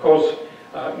 And of course,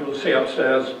 you'll see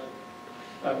upstairs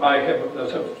by him,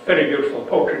 there's a very beautiful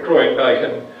portrait drawing by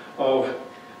him of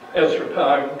Ezra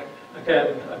Pound,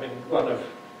 again, I mean, one of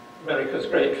America's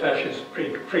great fascist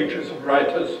preachers and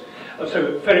writers.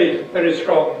 So very, very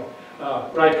strong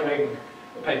right-wing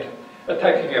painter,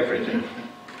 attacking everything.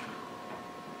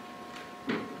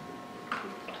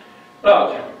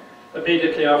 But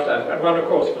immediately after that, and one of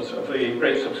course was of the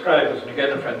great subscribers, and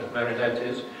again a friend of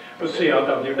Marinetti's, was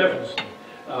C.R.W. Livingston,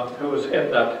 who was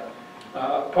in that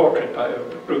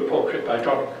group portrait by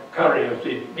John Curry of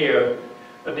the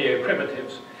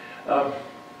Neo-Primitives.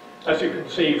 As you can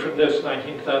see from this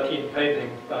 1913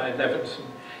 painting by Levinson,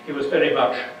 he was very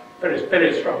much,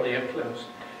 very strongly influenced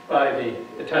by the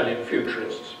Italian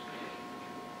futurists.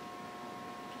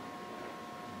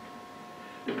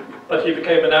 But he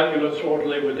became an ambulance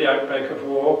orderly with the outbreak of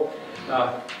war.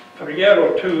 For a year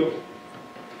or two,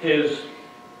 his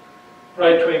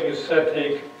right-wing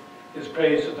aesthetic, his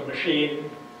praise of the machine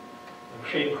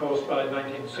caused by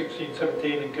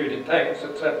 1916-17 included tanks,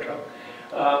 etc.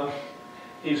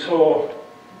 He saw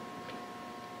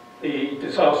the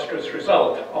disastrous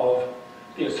result of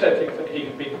the aesthetic that he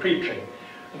had been preaching.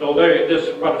 And although in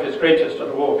this, one of his greatest of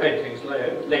the war paintings,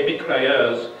 Les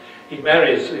Mitrailleurs, he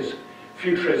marries his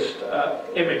futurist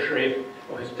imagery,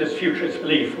 or this futurist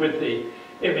belief, with the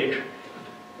image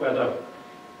where the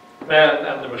man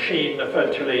and the machine are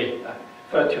virtually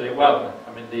one.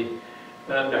 I mean, the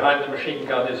man behind the machine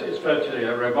gun is virtually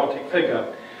a robotic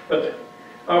figure. But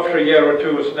after a year or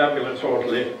two as an ambulance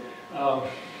orderly,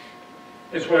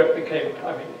 his work became,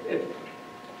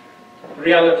 the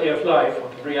reality of life, or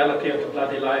the reality of the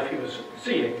bloody life he was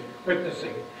seeing,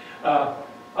 witnessing,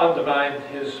 undermined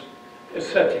his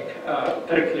aesthetic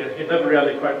totally, and he never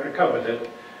really quite recovered it.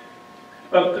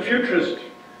 But the futurist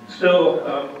still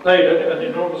played an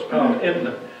enormous part in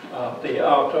the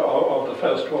art of the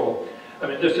First War.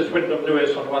 This is Wyndham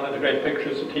Lewis on one of the great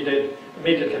pictures that he did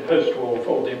immediately post-war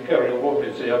for the Imperial War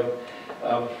Museum.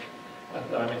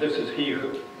 This is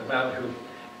the man who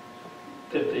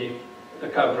did the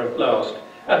cover of Blast.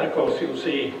 And of course you'll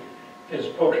see his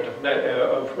portrait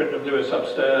of Wyndham Lewis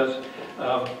upstairs,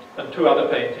 and two other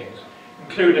paintings,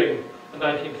 including the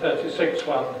 1936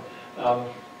 one,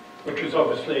 which is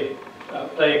obviously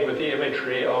playing with the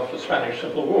imagery of the Spanish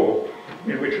Civil War,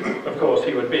 in which, of course,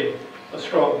 he would be a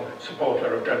strong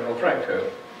supporter of General Franco.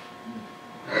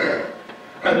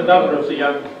 And another of the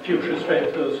young futurist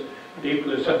painters, the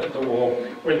people who sent to the war,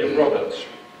 William Roberts.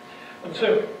 And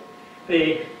so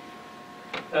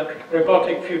that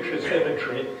robotic futurist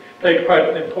imagery played quite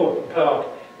an important part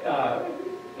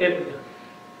in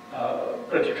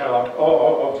British art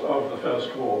of the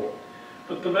First War.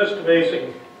 But the most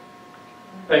amazing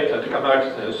painter to come out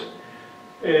of this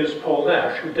is Paul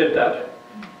Nash, who did that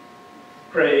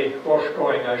grey wash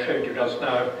drawing I showed you just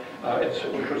now,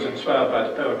 which was inspired by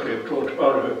the poetry of George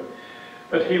Borrow.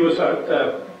 But he was out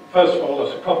there, first of all,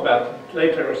 as a combatant,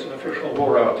 later as an official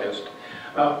war artist,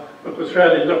 but was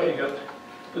really looking at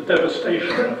the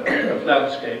devastation of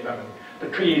landscape. The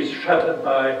trees shattered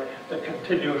by the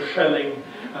continuous shelling,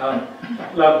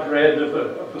 blood red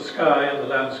of the sky and the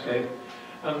landscape,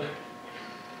 and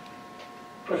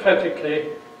prophetically,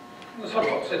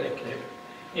 somewhat cynically,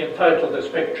 he entitled this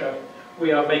picture,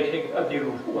 "We Are Making a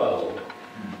New World."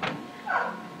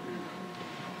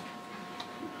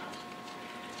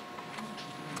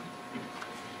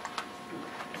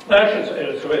 Nash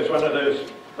is one of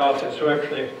those artists who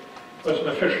actually was an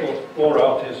official war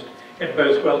artist in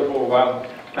both World War I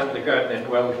and again in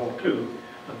World War II,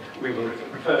 and we will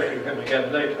refer to him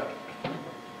again later.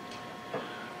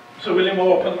 Sir William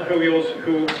Orpen,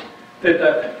 who did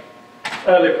that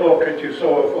early portrait you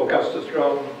saw of Augustus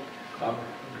John at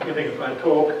the beginning of my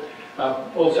talk,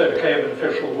 also became an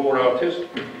official war artist.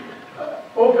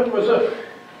 Orpen was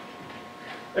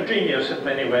a genius in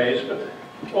many ways, but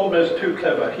almost too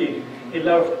clever. He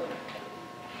loved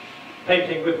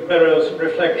painting with mirrors and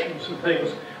reflections and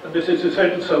things, and this is his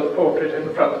own self-portrait in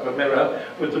front of a mirror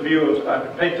with the view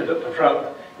of, painted at the front.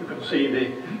 You can see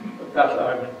the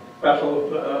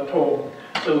battle-torn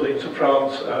buildings of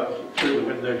France through the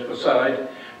window to the side,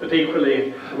 but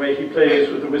equally the way he plays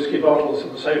with the whiskey bottles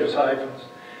and the soda siphons.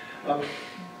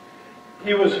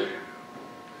 He was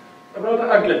a rather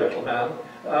ugly little man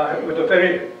with a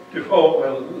very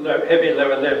deformed, heavy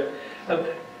lower lip, and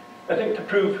I think to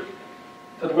prove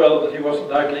to the world that he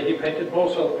wasn't ugly, he painted more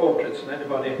self-portraits than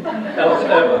anybody else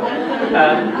ever,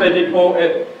 and they did more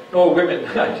women,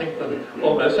 I think, than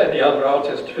almost any other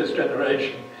artist of his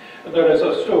generation. And there is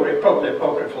a story, probably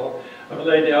apocryphal, of a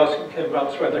lady asking him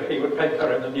once whether he would paint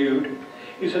her in the nude.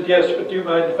 He said, "Yes, but do you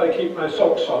mind if I keep my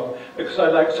socks on, because I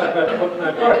like somewhere to put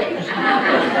my brushes."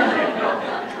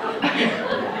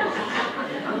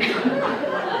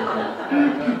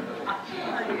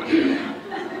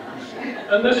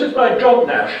 And this is by John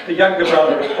Nash, the younger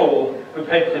brother of Paul, who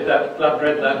painted that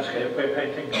blood-red landscape by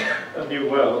painting A New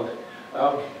World.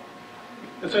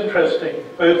 It's interesting,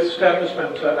 both Stanley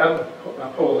Spencer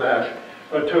and Paul Nash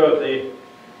were two of the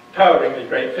toweringly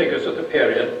great figures of the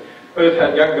period. Both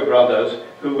had younger brothers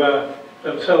who were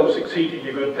themselves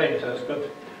exceedingly good painters, but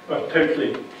were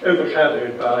totally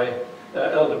overshadowed by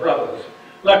their elder brothers.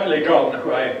 Luckily, John,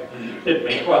 who I did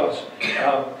meet once,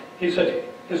 he said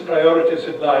his priorities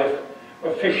in life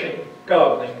were fishing,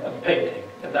 gardening, and painting,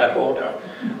 in that order.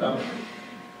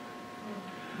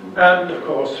 And, of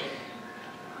course,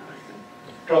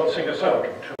 John Singer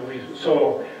Sargent, who we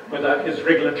saw with his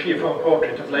Rigland chiffon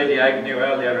portrait of Lady Agnew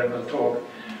earlier in the talk,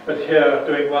 but here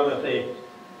doing one of the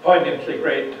poignantly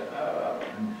great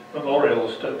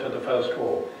memorials to the First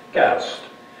War, Gast.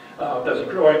 There's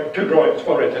two drawings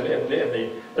for it in the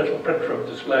little print room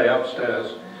display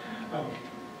upstairs.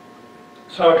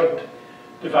 Sargent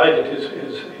divided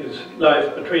his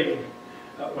life between,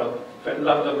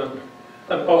 London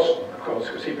and Boston, of course,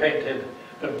 because he painted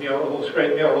the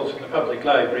great murals in the public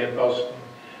library in Boston.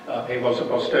 He was a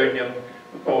Bostonian,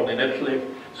 born in Italy,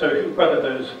 so one of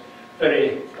those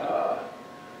very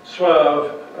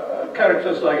suave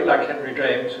characters like Henry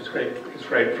James, his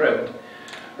great friend.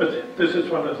 But this is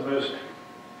one of the most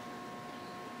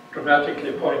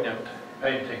dramatically poignant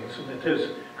paintings, and it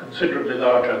is considerably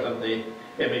larger than the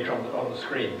image on the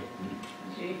screen.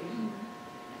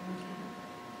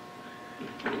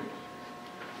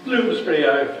 Bloomsbury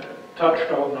I've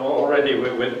touched on already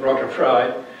with Roger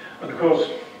Fry, and of course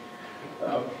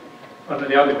one of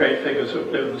the other great figures of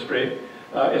Bloomsbury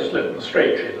is Lytton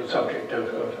Strachey, the subject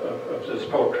of this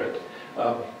portrait.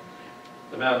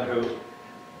 The man who,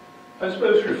 I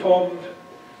suppose, reformed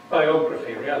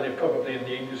biography, really, probably in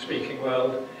the English-speaking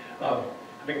world,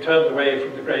 having turned away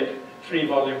from the great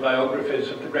 3-volume biographies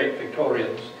of the great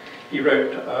Victorians. He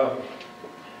wrote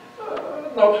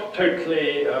not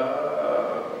totally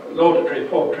laudatory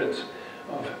portraits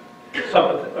of some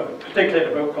of the, particularly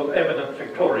in a book called Eminent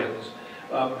Victorians,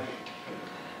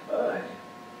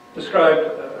 described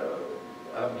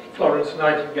Florence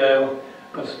Nightingale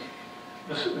as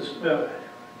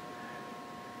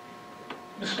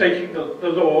mistaking the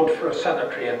Lord for a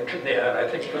sanitary engineer, I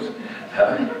think was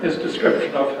his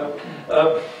description of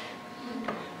her.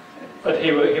 But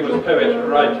he was a poet and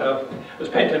writer. It was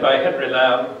painted by Henry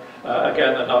Lamb,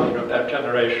 again another of that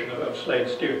generation of Slade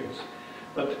students.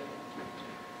 But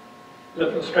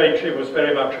Lytton Strachey was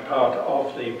very much a part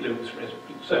of the Bloomsbury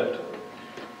set.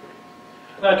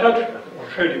 And I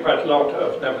showed you quite a lot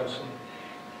of Nevinson.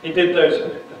 He did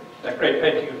that great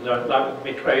painting of the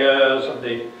mitrailleurs and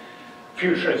the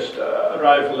futurist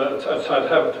arrival at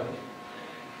Southampton.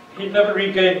 He never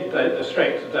regained the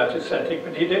strength of that aesthetic,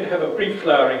 but he did have a brief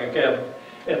flowering again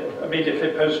in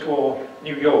immediately post-war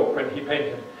New York, when he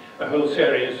painted a whole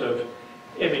series of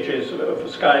images of the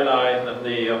skyline and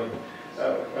the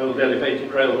old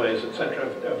elevated railways, etc.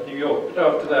 of New York.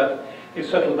 But after that, he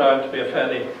settled down to be a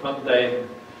fairly mundane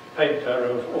painter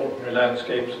of ordinary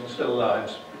landscapes and still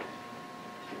lives.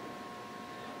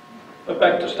 But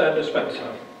back to Stanley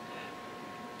Spencer.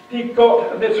 He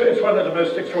got, and it's one of the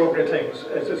most extraordinary things,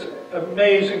 is this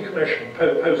amazing commission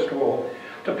post-war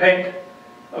to paint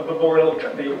a memorial,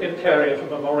 the interior of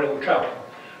a memorial chapel.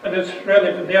 And it's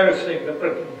really the nearest thing that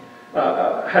Britain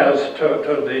has to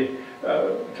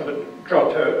the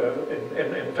grotto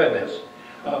in Venice.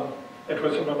 It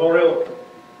was a memorial.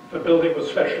 The building was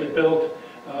specially built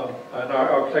by an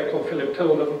architect called Philip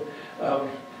Tilden,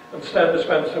 and Stanley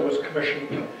Spencer was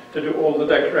commissioned to do all the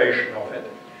decoration of it.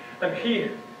 And he,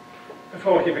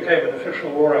 before he became an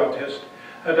official war artist,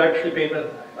 had actually been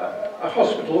a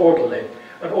hospital orderly,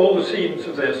 and all the scenes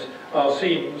of this are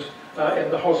scenes in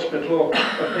the hospital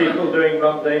of people doing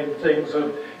mundane things,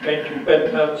 of changing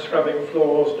bedpans, scrubbing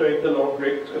floors, doing the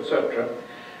laundry, etc.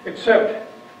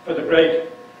 Except for the great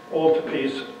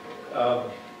altarpiece,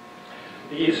 the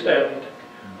East End,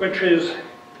 which is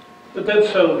the dead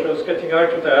soldiers getting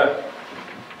out of their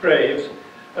graves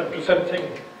and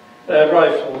presenting their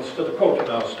rifles to the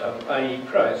quartermaster, i.e.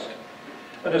 Christ.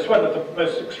 And it's one of the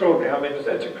most extraordinary, I mean,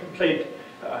 it's a complete,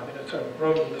 it's a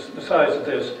room the size of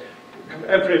this,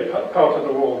 every part of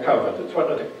the wall covered. It's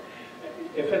one of the,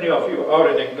 if any of you are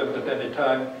in England at any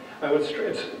time,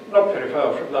 it's not very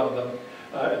far from London.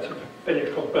 It's a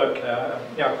village called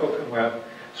Berkeley, near Cookham, where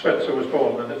Spencer was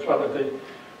born, and it's one of the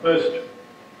most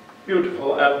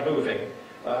beautiful and moving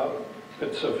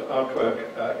bits of artwork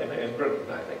in Britain,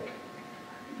 I think.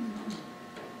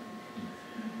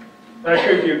 I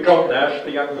showed you John Nash,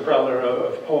 the younger brother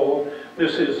of Paul.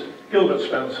 This is Gilbert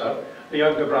Spencer, the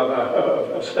younger brother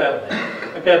of Stanley.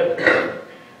 Again,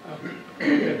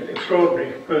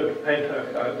 extraordinary good painter.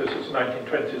 This is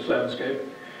 1920s landscape.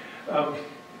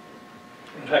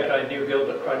 In fact, I knew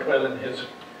Gilbert quite well in his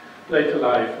later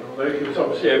life, and although he was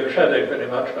obviously overshadowed very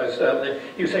much by Stanley,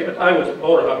 he was saying, but I was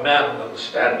more of a man than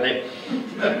Stanley.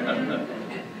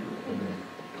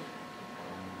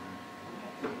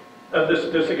 And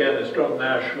this again is John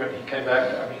Nash when he came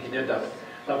back. I mean, he did that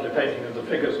lovely painting of the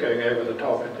figures going over the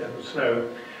top in the snow,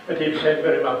 but he became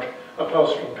very much a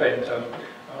pastoral painter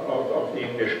of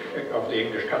the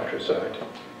English countryside.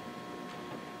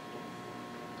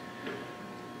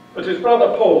 But his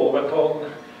brother Paul went on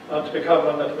to become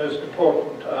one of the most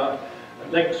important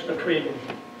links between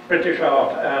British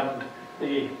art and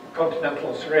the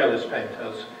continental surrealist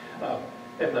painters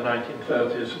in the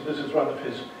 1930s. And this is one of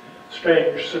his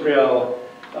strange, surreal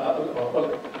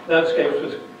landscapes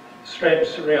with strange,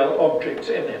 surreal objects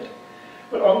in it.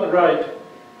 But on the right,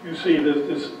 you see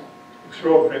this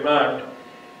extraordinary mound.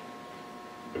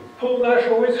 Paul Nash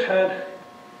always had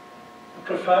a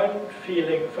profound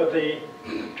feeling for the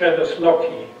genus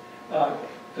loci,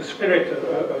 the spirit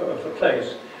of the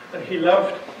place, and he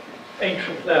loved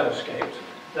ancient landscapes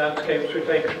with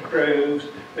ancient groves,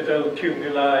 with old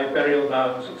tumuli, burial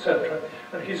mounds, etc.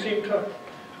 And he seemed to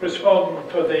respond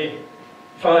to the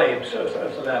vibes of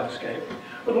the landscape.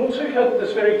 But also he had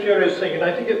this very curious thing, and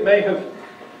I think it may have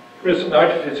risen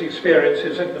out of his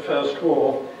experiences in the First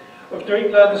War of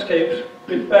doing landscapes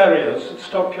with barriers that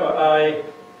stop your eye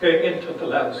going into the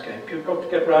landscape. You've got to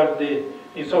get round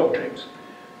these objects.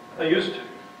 I used,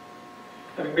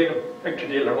 having been a picture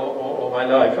dealer all my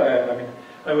life,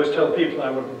 I always tell people I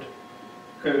wouldn't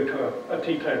go to a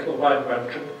teetotal wine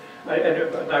merchant,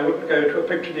 and I wouldn't go to a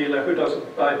picture dealer who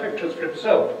doesn't buy pictures for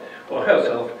himself or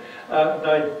herself. And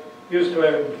I used to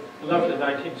own a lovely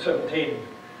 1917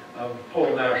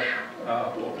 Paul Nash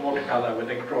watercolour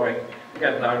with ink drawing,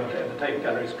 again now in the Tate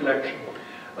Gallery's collection.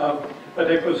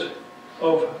 But it was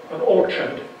of an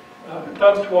orchard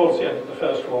done towards the end of the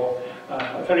First War,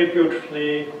 a very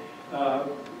beautifully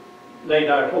laid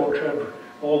out orchard,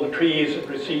 all the trees and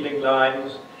receding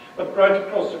lines, but right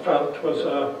across the front was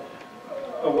a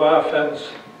wire fence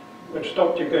which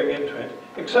stopped you going into it,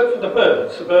 except for the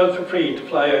birds. The birds were free to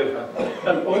fly over.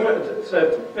 And always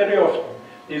said very often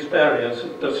these barriers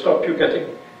that stop you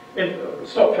getting in,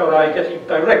 stop your eye getting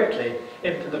directly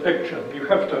into the picture. You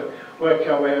have to work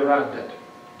your way around it.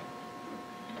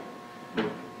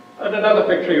 And another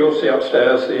picture you'll see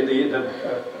upstairs,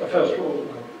 the First War,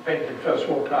 painted First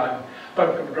War time,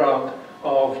 Duncan Grant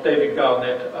of David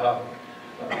Garnett,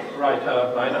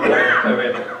 writer, minor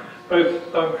poet.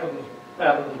 Both Duncan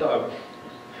and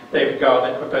David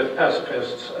Garnett were both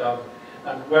pacifists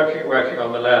and working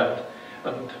on the land.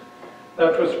 And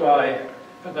that was why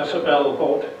Vanessa Bell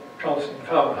bought Charleston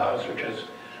Farmhouse, which is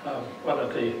one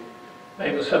of the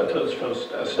main centres for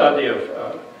study of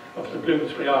the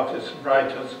Bloomsbury artists and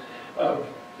writers,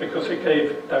 because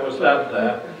there was land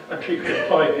there, and she could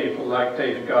employ people like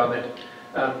David Garnett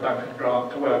and Duncan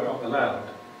Grant to work on the land.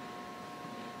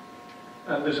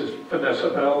 And this is Vanessa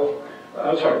Bell,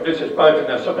 this is by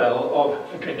Vanessa Bell of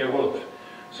Virginia Woolf.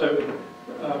 So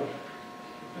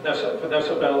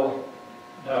Vanessa Bell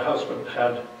and her husband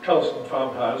had Charleston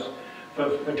Farmhouse,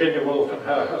 but Virginia Woolf and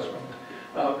her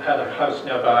husband had a house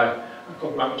nearby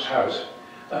called Monk's House.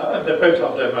 And both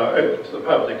of them are open to the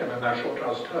public and are National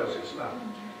Trust houses now.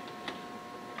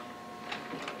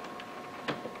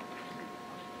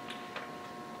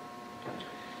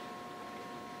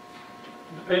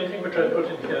 The painting which I put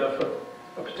in here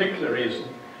for a particular reason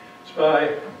is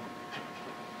by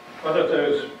one of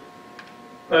those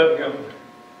Birmingham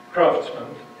craftsmen,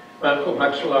 a man called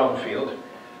Maxwell Armfield,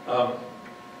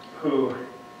 who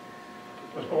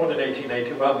was born in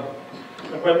 1881.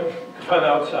 And when the Fine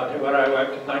Arts Centre, where I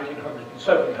worked in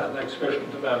 1907, had an exhibition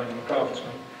of the Birmingham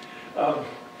craftsmen,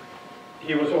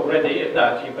 he was already in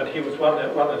that, but he was one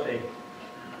of the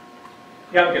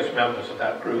youngest members of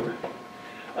that group.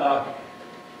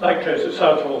 Like Joseph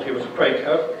Southall, he was a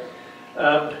Quaker,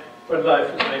 and when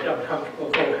life was made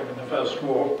uncomfortable for him in the First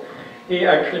War, he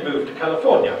actually moved to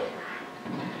California.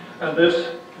 And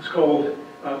this is called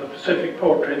the Pacific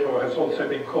Portrait, or has also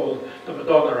been called the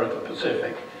Madonna of the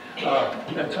Pacific.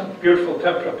 It's a beautiful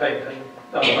tempera painting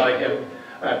done by him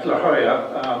at La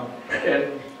Jolla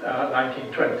in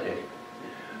 1920.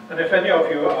 And if any of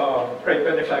you are great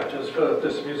benefactors for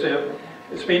this museum,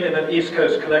 it's been in an East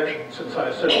Coast collection since I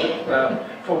assisted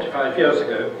it 45 years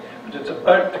ago, but it's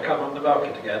about to come on the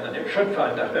market again, and it should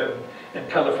find a home in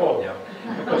California,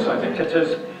 because I think it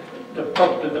is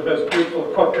probably the most beautiful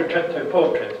Quattrocento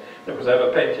portrait that was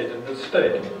ever painted in this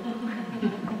state.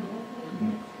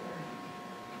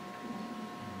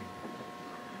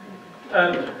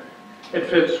 And it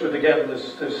fits with, again,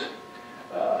 this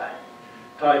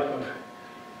type of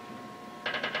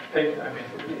painting. I mean,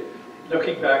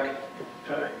 looking back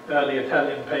to early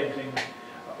Italian painting,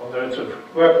 although it's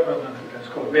of workmen and it's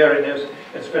called weariness,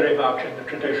 it's very much in the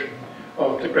tradition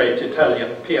of the great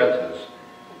Italian Pietas.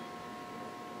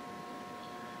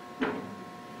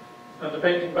 And the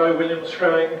painting by William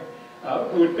Strang,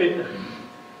 who had been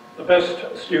the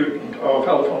best student of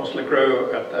Alphonse Le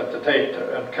Gros at the Tate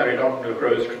and carried on Le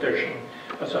Gros' tradition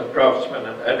as a craftsman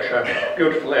and etcher,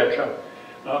 beautiful etcher.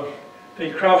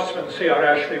 The craftsman C.R.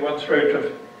 Ashley once wrote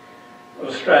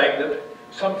of Strang that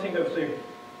something of the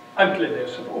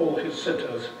ugliness of all his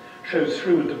sitters shows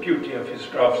through the beauty of his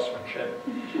craftsmanship.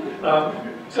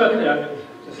 Certainly, I mean,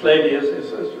 this lady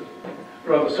is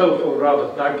rather soulful rather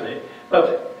than ugly,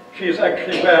 but she is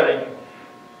actually wearing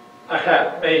a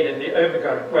hat made in the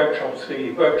Omega workshops,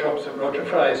 the workshops that Roger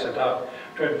Fry set up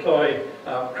to employ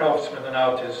craftsmen and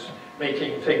artists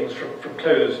making things from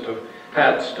clothes to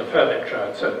hats to furniture,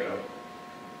 etc.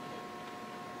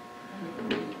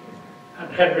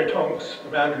 And Henry Tonks,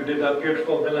 the man who did that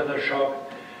beautiful milliner's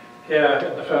shop here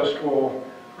in the First War,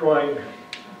 drawing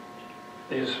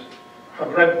these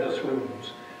horrendous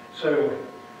wounds so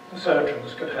the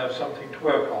surgeons could have something to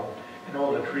work on in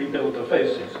order to rebuild the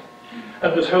faces.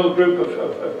 And this whole group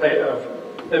of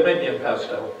they're mainly in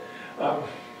pastel.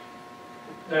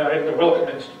 They are in the Wellcome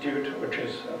Institute, which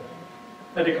is a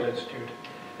medical institute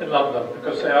in London,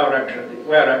 because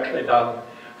were actually done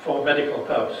for medical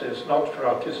purposes, not for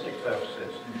artistic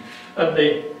purposes. And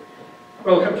the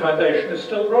Wellcome Foundation is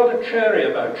still rather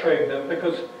chary about showing them,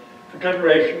 because for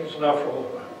generations, and after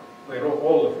all, we're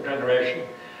all of the generation,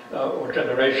 or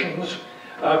generations,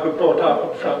 who brought up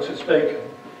on Francis Bacon,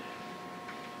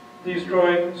 these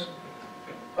drawings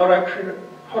are actually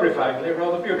horrifyingly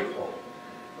rather beautiful.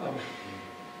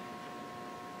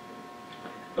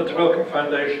 But the Wellcome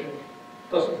Foundation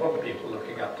doesn't want people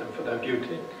looking at them for their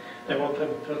beauty. They want them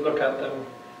to look at them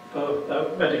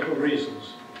for medical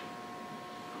reasons.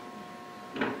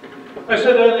 I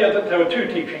said earlier that there were two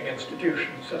teaching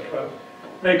institutions that were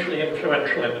majorly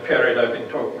influential in the period I've been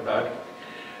talking about.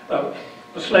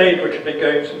 The Slade, which had been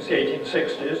going since the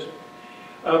 1860s,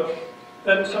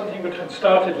 then something which had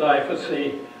started life as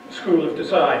the School of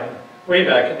Design way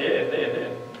back in the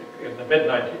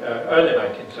early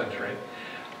 19th century,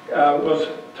 was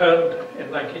turned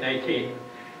in 1918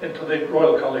 into the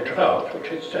Royal College of Art,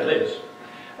 which it still is.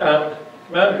 And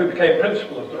the man who became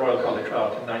principal of the Royal College of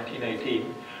Art in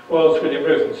 1918 was William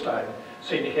Rothenstein,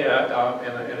 seen here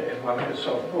in one of his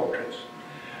self-portraits.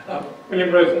 William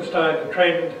Rothenstein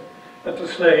trained at the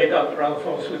Slade under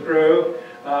Alphonse Legros.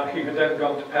 He had then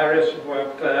gone to Paris and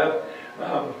worked there.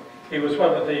 He was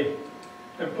one of the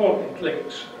important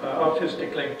links,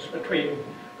 artistic links, between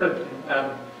Britain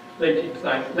and late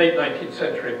 19th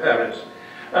century Paris.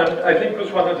 And I think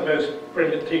was one of the most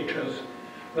brilliant teachers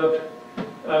that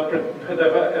Britain had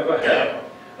ever had.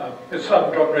 His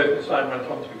son, John Rothenstein, went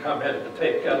on to become head of the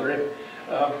Tate Gallery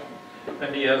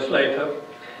many years later.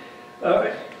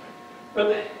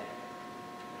 But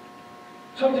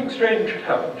something strange had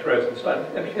happened to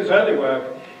Rothenstein. In his early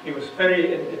work, he was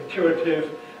very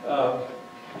intuitive.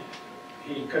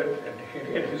 He could,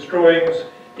 in his drawings,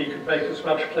 he could make as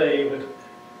much play with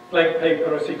blank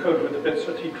paper as he could with the bits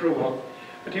that he drew on.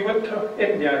 But he went to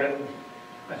India in,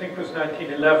 I think it was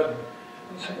 1911,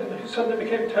 and he suddenly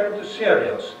became terribly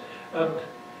serious, and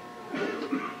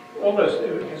almost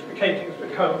his paintings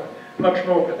become much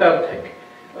more pedantic.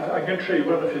 I'm going to show you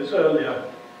one of his earlier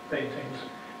paintings.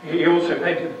 He also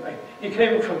painted, he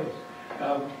came from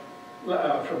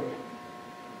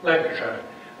Lancashire.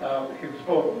 He was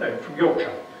born, no, from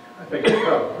Yorkshire, I beg your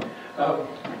pardon.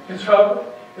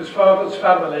 His father's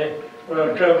family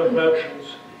were German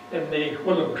merchants in the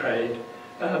woolen trade,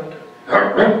 and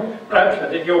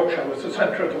Bradford in Yorkshire was the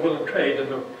centre of the woolen trade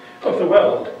of the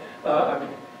world.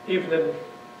 Even in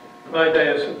my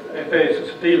days as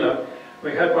a dealer,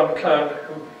 we had one client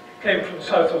who came from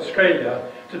South Australia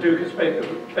to do his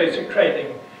basic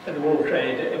training in the wool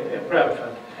trade in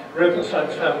Bradford.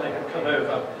 Rothenstein's family had come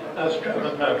over as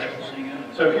German merchants,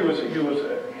 so he was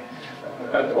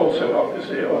and also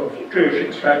obviously of Jewish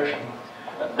extraction.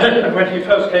 And when he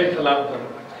first came to London,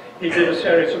 he did a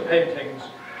series of paintings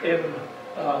in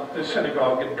the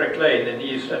synagogue in Brick Lane in the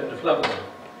East End of London.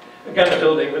 Again, a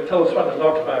building that tells one a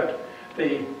lot about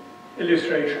the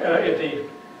illustration, the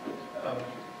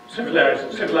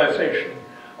civilization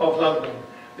of London.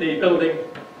 The building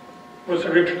was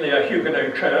originally a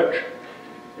Huguenot church.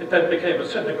 It then became a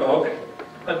synagogue,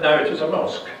 and now it is a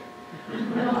mosque.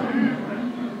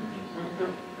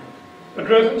 But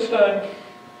Rothenstein,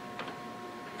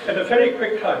 in a very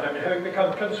quick time, I mean, having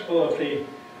become principal of the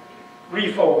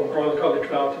reformed Royal College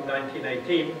of Art in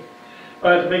 1918,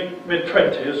 by the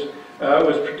mid-20s,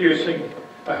 was producing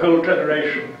a whole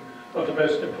generation of the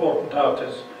most important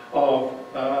artists of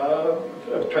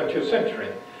the 20th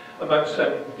century. Amongst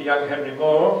them, the young Henry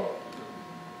Moore,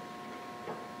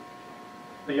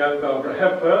 the young Barbara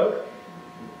Hepworth,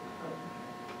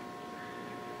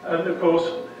 and of course,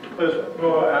 both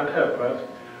Moore and Hepworth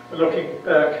were looking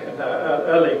back in their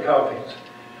early carvings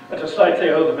at a slightly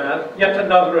older man, yet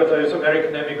another of those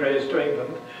American emigres to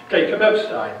England, Jacob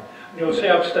Epstein. And you'll see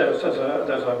upstairs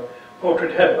there's a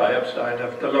portrait head by Epstein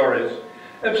of Dolores.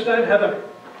 Epstein had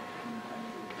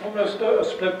almost a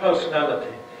split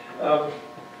personality,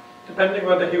 depending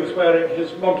whether he was wearing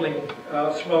his modelling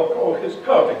smock or his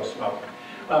carving smock.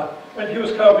 When he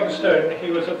was carving stone,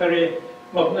 he was a very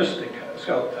modernistic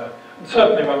sculptor, and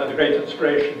certainly one of the great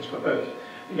inspirations for both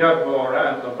the young Moore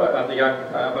and the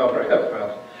young Barbara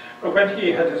Hepworth. But when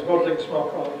he had his modelling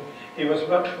smock on, he was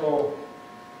much more,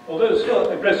 although still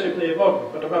aggressively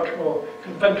modern, but a much more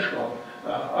conventional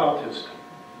artist.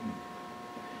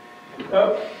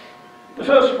 The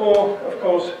First War, of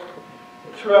course,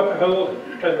 threw up a whole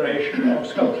generation of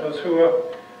sculptors who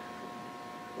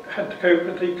had to cope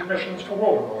with the commissions for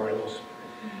war memorials.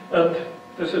 And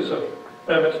this is a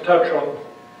moment to touch on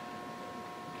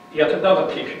yet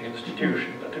another teaching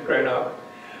institution that had grown up,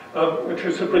 which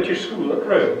was the British School at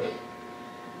Rome.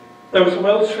 There was a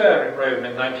World's Fair in Rome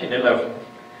in 1911,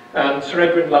 and Sir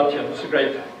Edwin Lutyens, the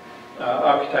great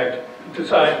architect,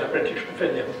 designed the British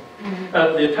Pavilion.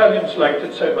 And the Italians liked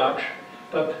it so much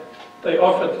that they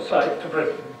offered the site to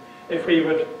Britain if we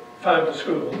would found a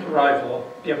school to rival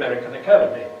the American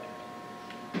Academy.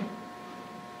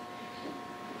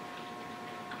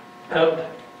 And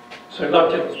so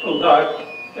Lutyens pulled out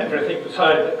everything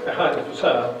behind the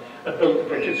facade and built the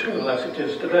British School as it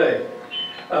is today.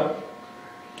 And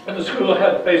the school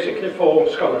had basically 4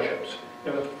 scholarships.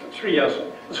 There were 3 years.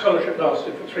 The scholarship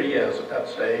lasted for 3 years at that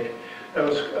stage. There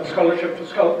was a scholarship for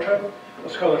sculpture, a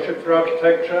scholarship for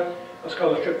architecture, a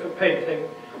scholarship for painting,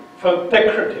 for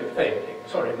decorative painting,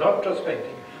 sorry, not just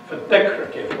painting, for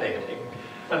decorative painting,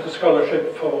 and a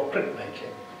scholarship for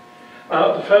printmaking.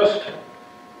 The first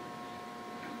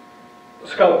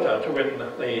sculptor to win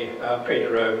the Prix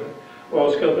de Rome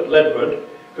was Gilbert Ledward,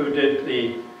 who did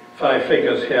the 5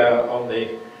 figures here on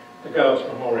the Guards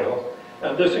Memorial.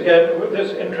 And this again,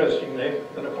 this interestingly,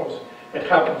 and of course it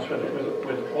happens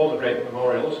with all the great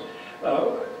memorials,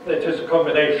 it is a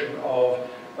combination of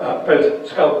both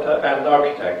sculptor and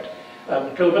architect.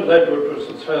 And Gilbert Ledward was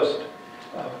the first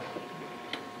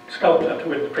sculptor to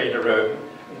win the Prix de Rome.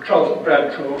 And Charlton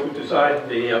Bradshaw, who designed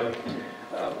the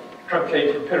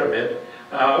truncated pyramid,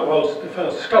 was the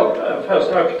first sculptor,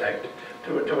 first architect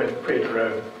to win the Prix de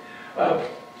Rome.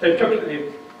 They took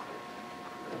the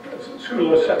school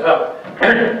was set up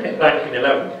in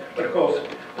 1911, but of course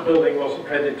the building wasn't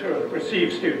ready to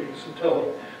receive students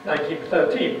until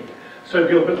 1913. So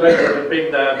Gilbert Ledward had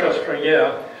been there just for a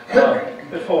year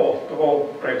before the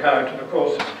war broke out, and of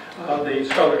course the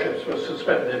scholarships were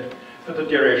suspended for the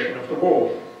duration of the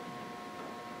war.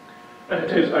 And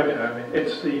it is, I mean,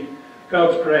 it's the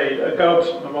Guards Parade, Guards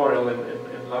Memorial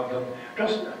in London,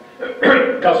 just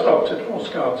opposite Horse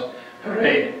Guards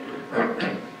Parade.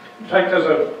 In fact, there's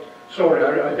a story,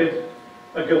 I did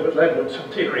a Gilbert Ledward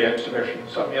centenary exhibition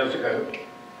some years ago.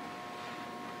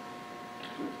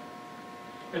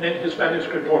 And in his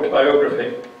manuscript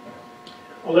autobiography,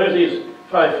 although these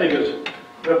 5 figures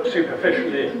look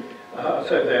superficially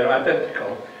so they're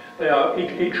identical, they are,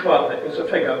 each one is a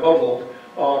figure modelled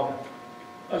on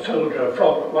a soldier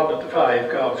from one of the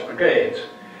 5 Guards brigades.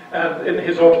 And in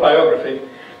his autobiography,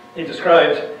 he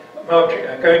describes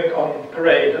going on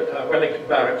parade at Wellington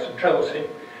Barracks in Chelsea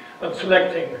and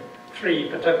selecting 3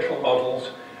 potential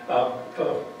models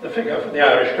for the figure for the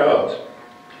Irish Guards.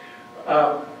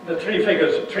 The 3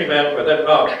 figures, 3 men, were then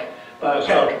marched by a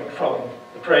sergeant from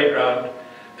the parade ground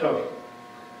to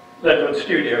Ledward's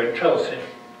studio in Chelsea.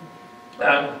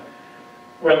 And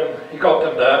when he got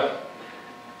them there,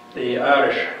 the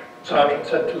Irish sergeant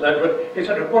said to Ledward, he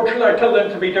said, "What shall I tell them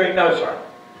to be doing now, sir?"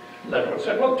 Ledward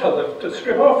said, "Well, tell them to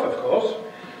strip off, of course."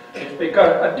 And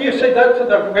do you say that to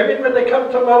the women when they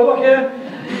come to model here?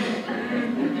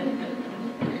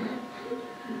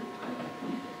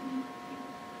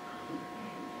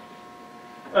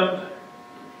 And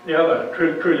the other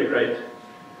truly great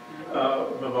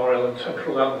memorial in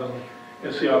central London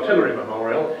is the Artillery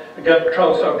Memorial. Again,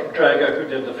 Charles Sergeant Traeger, who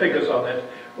did the figures on it,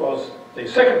 was the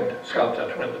second sculptor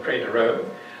to win the Prix de Rome,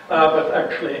 but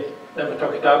actually never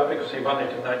took it out because he won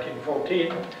it in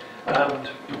 1914,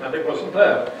 and it wasn't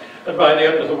there. And by the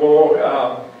end of the war,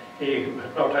 he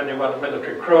not only won a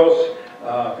military cross,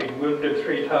 been wounded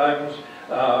 3 times,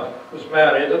 was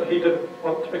married, and he didn't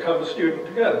want to become a student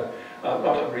again,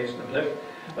 not unreasonably.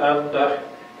 And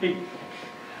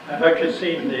I've actually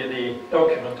seen the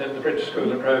document in the British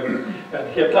School at Rome, and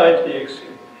he applied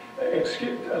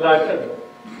allowed to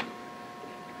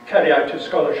carry out his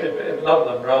scholarship in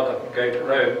London rather than go to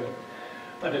Rome.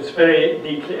 And it's very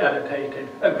neatly annotated,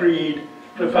 agreed,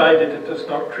 provided it does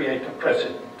not create a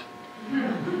precedent.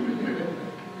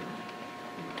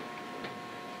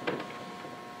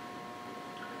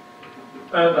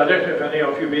 And I don't know if any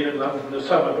of you have been in London this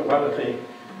summer, but one of the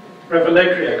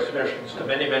revelatory exhibitions to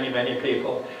many, many, many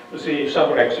people was the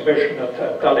summer exhibition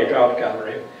at Dulwich Art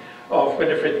Gallery of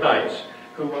Winifred Knights,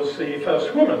 who was the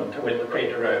first woman to win the Prix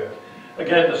de Rome.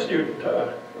 Again, a student,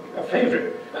 a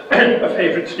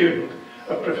favourite student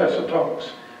of Professor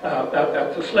Tonks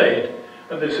at the Slade.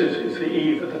 And this is the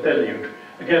eve of the deluge.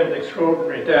 Again, an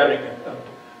extraordinary, daring and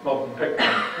modern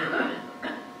picture.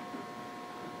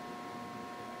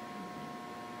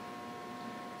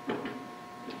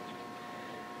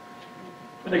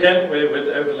 And again, with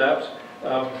overlaps.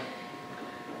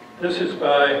 This is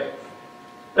by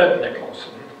Ben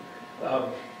Nicholson,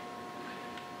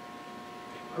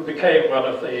 who became one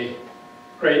of the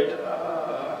great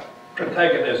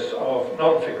protagonists of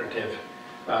non-figurative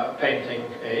painting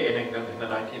in England in the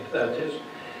 1930s.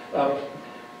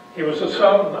 He was the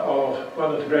son of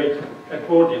one of the great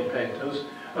Edwardian painters,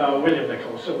 Sir William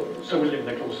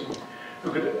Nicholson,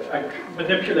 who could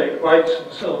manipulate whites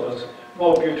and silvers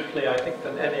more beautifully, I think,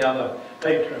 than any other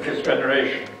painter of his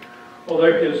generation.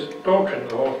 Although his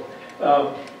daughter-in-law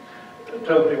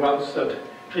told me once that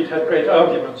he'd had great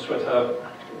arguments with her,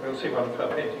 we'll see one of her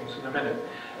paintings in a minute,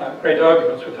 great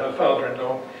arguments with her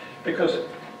father-in-law, because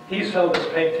he seldom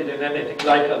painted in anything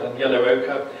lighter than yellow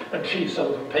ochre, and she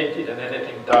seldom painted in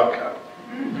anything darker.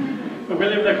 But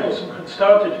William Nicholson had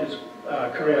started his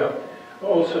career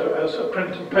also as a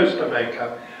print and poster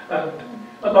maker, and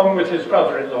along with his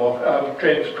brother-in-law,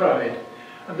 James Pride.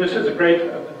 And this is a great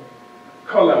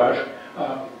collage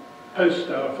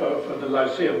poster for the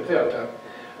Lyceum Theatre,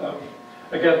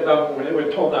 again done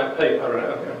with torn-out paper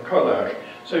and collage.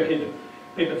 So he'd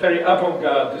been a very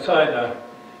avant-garde designer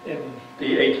in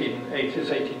the 1880s,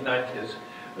 1890s,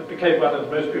 but became one of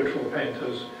the most beautiful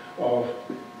painters of,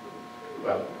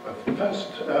 well, of the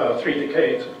first 3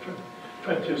 decades of the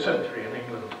 20th century in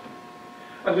England.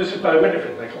 And this is by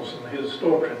Winifred Nicholson, his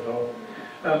daughter-in-law.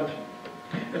 And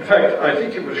in fact, I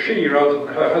think it was she, rather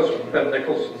than her husband, Ben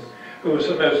Nicholson, who was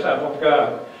the most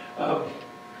avant-garde.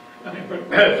 And in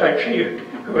fact, she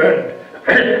who owned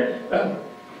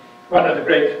one of the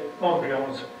great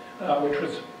Mondrians, which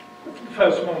was the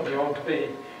first Mondrian to be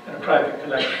in a private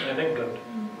collection in England.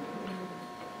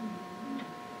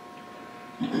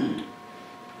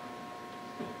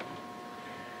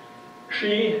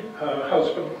 She, her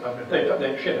husband,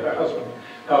 she and her husband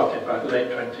parted by the late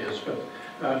 20s,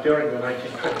 but during the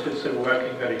 1920s they were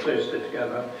working very closely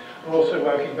together, and also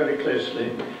working very closely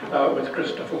with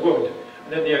Christopher Wood.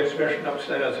 And in the exhibition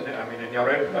upstairs, in your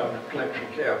own permanent collection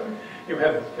here, you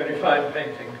have a very fine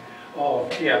painting of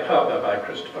Dieppe Harbour by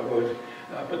Christopher Wood,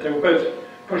 but they were both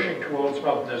pushing towards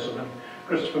modernism, and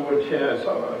Christopher Wood here is,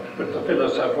 with the Villa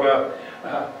Savoie,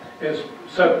 is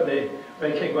certainly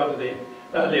making one of the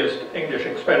earliest English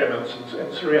experiments in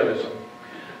surrealism.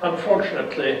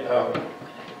 Unfortunately,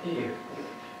 he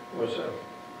was a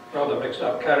rather mixed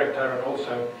up character and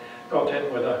also got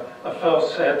in with a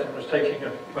fast set and was taking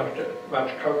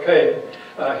much cocaine.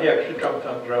 He actually jumped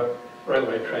under a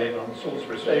railway train on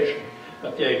Salisbury Station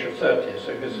at the age of 30,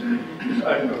 so his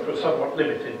outlook was somewhat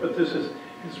limited, but this is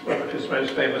one of his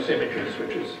most famous images,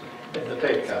 which is in the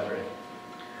Tate Gallery.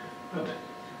 But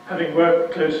having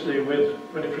worked closely with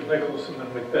Winifred Nicholson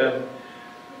and with Ben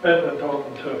went on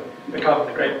to become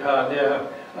the great pioneer,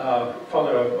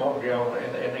 follower of Mondrian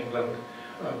in England,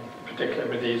 particularly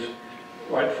with these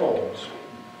white forms.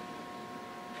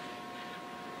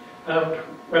 And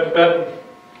when Ben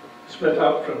split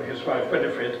up from his wife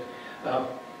Winifred,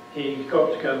 he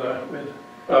got together with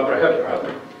Barbara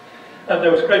Hepworth. And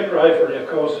there was great rivalry, of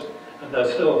course, and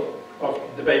there's still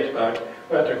often debate about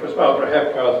whether it was Barbara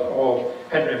Hepworth or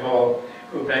Henry Moore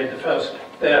who made the first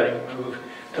daring move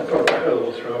to put a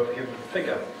hole through a human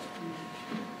figure.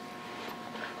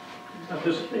 And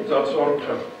this leads us on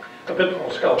to a bit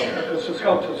more sculpture, because the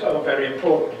sculptures are very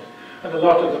important. And a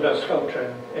lot of the best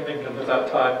sculpture in England at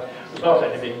that time was not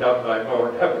only being done by Moore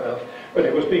and Hepworth, but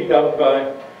it was being done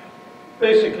by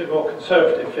basically more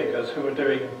conservative figures who were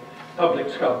doing public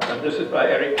sculpture. And this is by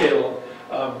Eric Gill.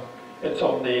 It's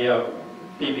on the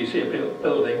BBC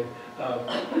building.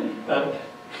 And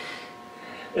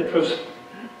it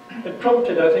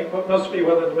prompted, I think, what must be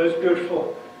one of the most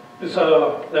beautiful,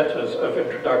 bizarre letters of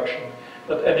introduction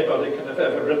that anybody can have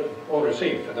ever written, or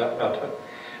received for that matter.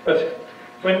 But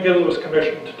when Gill was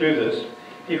commissioned to do this,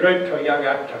 he wrote to a young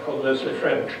actor called Leslie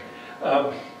French.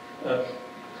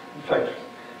 In fact,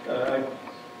 I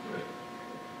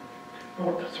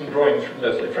bought some drawings from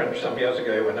Leslie French some years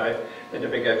ago when I did a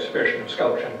big exhibition of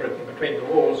sculpture in Britain between the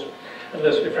wars, and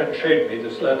Leslie French showed me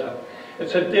this letter. It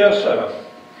said, "Dear Sir,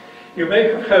 you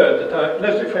may have heard that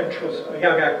Leslie French was a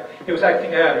young actor. He was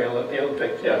acting Ariel at the Old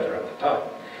Vic Theatre at the time.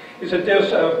 He said, "Dear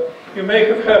Sir, you may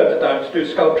have heard that I am to do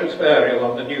sculptures of Ariel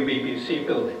on the new BBC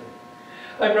building.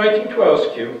 I'm writing to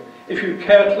ask you if you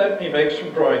care to let me make some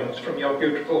drawings from your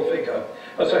beautiful figure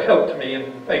as a help to me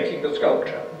in making the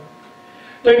sculpture.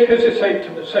 Don't hesitate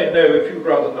to say no if you'd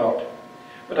rather not,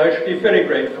 but I should be very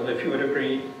grateful if you would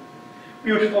agree.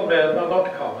 Beautiful men are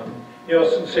not common.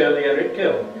 Yours sincerely, Eric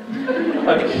Gill."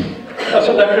 And as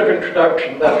a letter of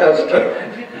introduction, that has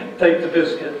to take the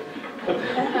biscuit. But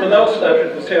the last letter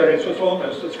in the series was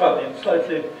almost as funny and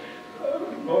slightly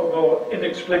more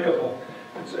inexplicable.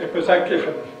 It was actually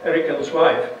from Eric Gill's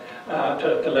wife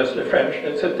to Leslie French.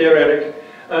 It said, "Dear Eric,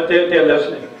 dear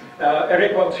Leslie,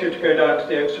 Eric wants you to go down to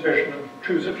the exhibition and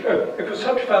choose a show. It was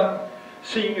such fun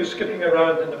seeing you skipping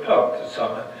around in the park this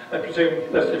summer. I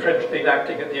presume Leslie French had been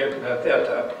acting at the Open Air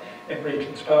Theatre in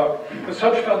Regent's Park. It was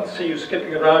such fun to see you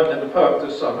skipping around in the park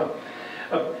this summer.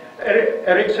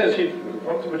 Eric says he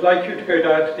would like you to go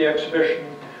down to the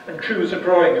exhibition and choose a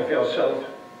drawing of yourself.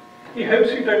 He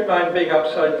hopes you don't mind being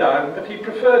upside down, but he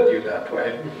preferred you that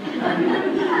way.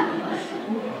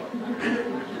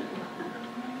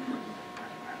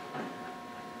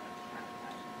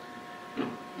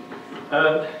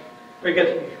 And we're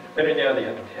getting very near the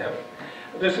end here.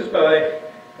 This is by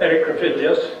Eric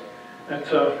Revilius.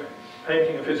 It's a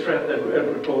painting of his friend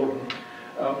Edward Borden.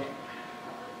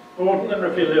 Borden and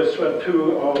Revilius were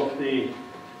two of the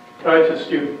brightest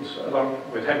students, along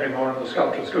with Henry Moore in the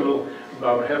Sculpture School and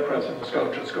Barbara Hepworth in the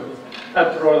Sculpture School,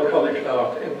 at the Royal College of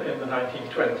Art in the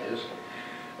 1920s.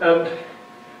 And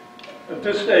at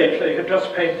this stage, they had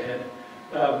just painted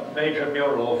a major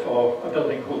mural for a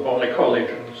building called Morley College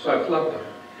in South London.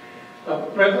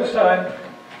 Rosenstein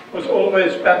was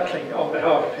always battling on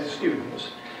behalf of his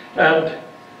students, and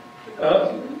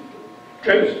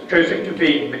Joseph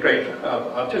Duveen, the great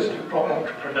artistic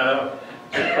entrepreneur,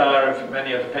 supplier of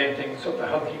many of the paintings of the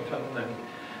Huntington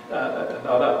and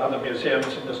other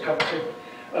museums in this country.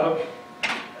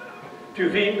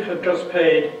 Duveen had just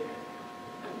paid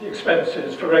the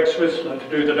expenses for Rex Whistler to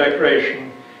do the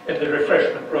decoration in the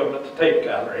refreshment room at the Tate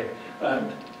Gallery,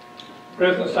 and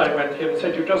Rosenstein went to him and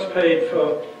said, "You just paid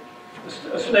for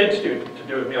a Slade student to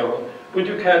do a mural. Would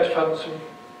you care to fund some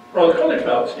Royal College of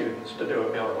Art students to do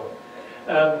a mural?"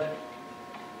 And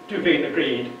Duveen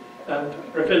agreed, and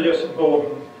Revilius and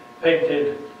Borden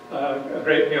painted a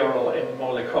great mural in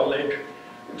Morley College.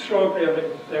 Extraordinary. I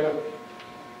mean, they were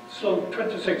still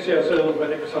 26 years old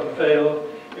when it was unveiled.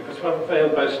 It was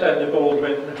unveiled by Stanley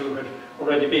Baldwin, who had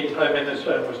already been Prime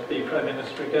Minister and was to be Prime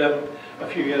Minister again a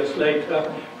few years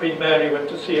later. Queen Mary went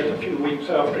to see it a few weeks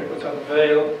after it was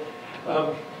unveiled.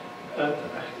 And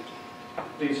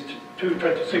these two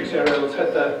 26-year-olds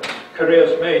had their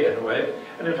careers made in a way.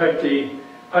 And in fact, the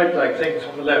pipe-like things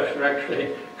on the left are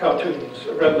actually cartoons,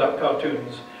 rolled-up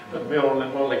cartoons of the mural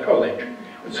in Morley College.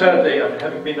 But sadly, I mean,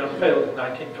 having been unveiled in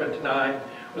 1929,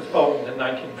 was bombed in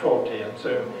 1940, and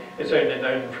so it's only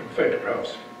known from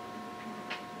photographs.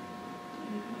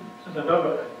 And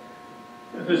another,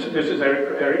 this is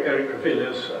Eric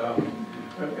Revilius.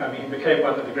 I mean, he became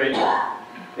one of the great,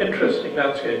 interesting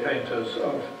landscape painters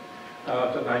of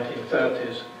the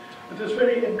 1930s. But it's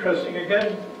very interesting,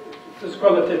 again, this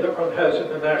quality that one has in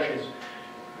the Nashes.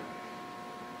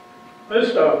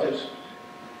 Most artists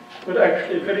would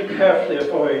actually very carefully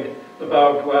avoid the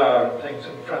barbed wire and things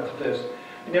in front of this.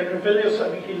 And yet Revilius, I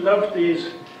mean, he loved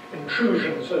these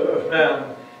intrusions of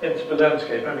man into the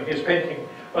landscape. I mean, he's painting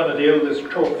one of the oldest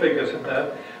chalk figures in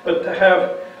there, but to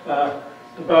have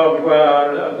the barbed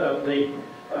wire and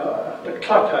the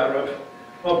clutter of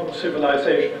modern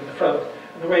civilization in the front,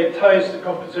 and the way it ties the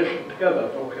composition together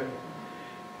for him.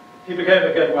 He became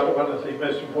again one of the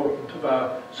most important of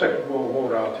our Second World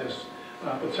War artists,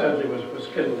 but sadly was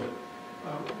killed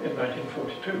in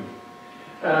 1942.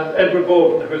 And Edward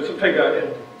Borden, who is a figure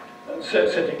in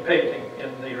sitting painting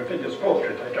in the Revilius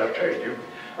portrait I just showed you,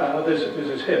 this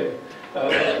is him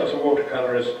as a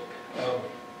watercolourist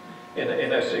in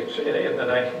Essex in the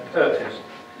 1930s.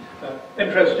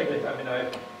 Interestingly, I mean,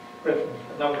 I've written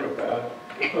a number of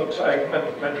books. I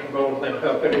mentioned Borden in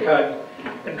her very kind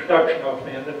introduction of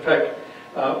me, and in fact,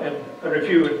 in a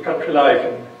review in Country Life,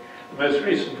 in the most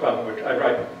recent one, which I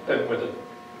write then with a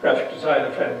graphic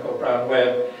designer friend called Brown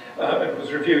Webb, it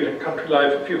was reviewed in Country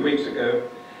Life a few weeks ago,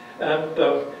 and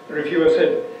the reviewer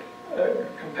said,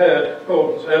 compared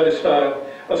Borden's early style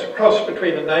as a cross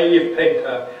between a naive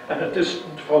painter and a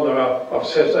distant follower of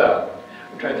Cézanne,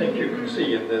 which I think you can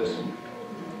see in this.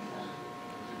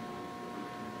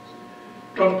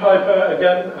 John Piper,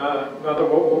 again,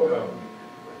 another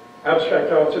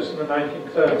abstract artist in the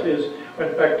 1930s,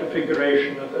 went back to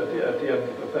figuration at the end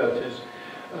of the 30s,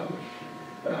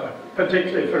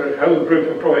 particularly for a whole group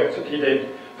of drawings that he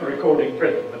did for recording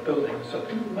Britain, the buildings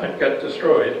that might get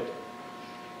destroyed.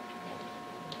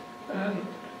 And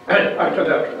after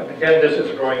that, and again, this is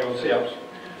a drawing you'll see up.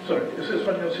 Sorry, is this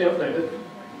one you'll see up? No,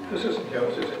 this isn't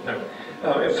yours, is it? No.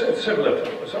 It's similar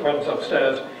to the ones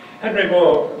upstairs. Henry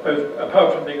Moore,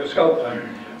 apart from being a sculptor,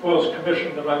 was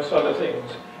commissioned, amongst other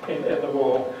things, in the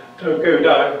war, to go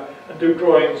down and do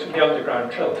drawings in the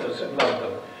underground shelters in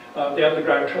London. The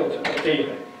underground shelters,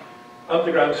 the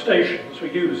underground stations were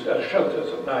used as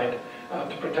shelters at night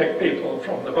to protect people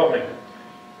from the bombing.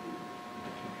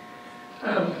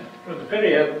 And at the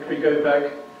very end, we go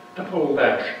back to Paul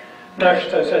Nash. Nash,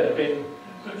 as I said, had been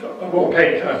a war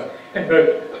painter in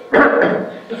both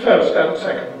the First and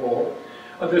Second War.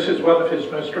 And this is one of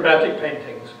his most dramatic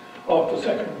paintings after the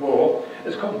Second War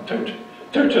is called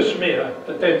Tutusmere,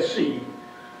 the Dead Sea.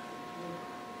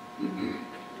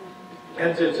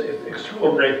 And it's an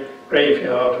extraordinary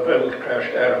graveyard of old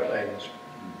crashed aeroplanes.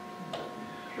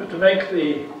 But to make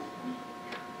the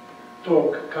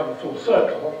talk come full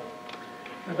circle,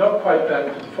 we're not quite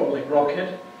back to the falling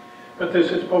rocket, but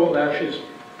this is Paul Nash's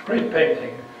great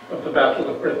painting of the Battle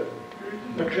of Britain,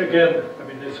 which again, I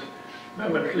mean, is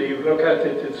momentally you look at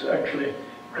it, it's actually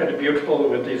pretty beautiful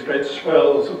with these great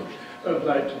swirls of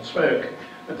light and smoke,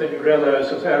 but then you realize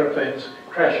there's aeroplanes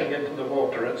crashing into the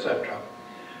water, etc.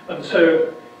 And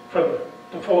so, from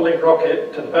the falling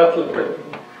rocket to the Battle of Britain,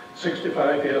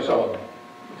 65 years on.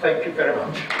 Thank you very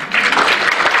much.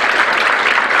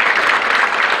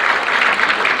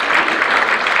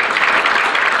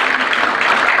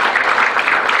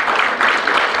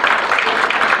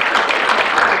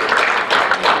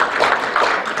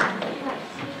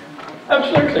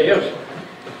 Absolutely, yes.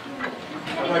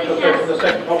 I'd like to open the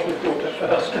second bottle of water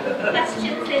first.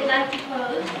 Questions they'd like to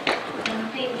pose?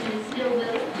 Peyton is still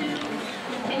willing to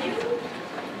continue,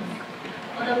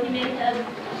 although he may have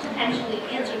potentially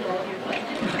answered all of your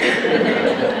questions.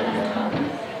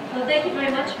 Well, thank you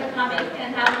very much for coming,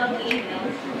 and have a lovely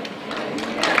evening.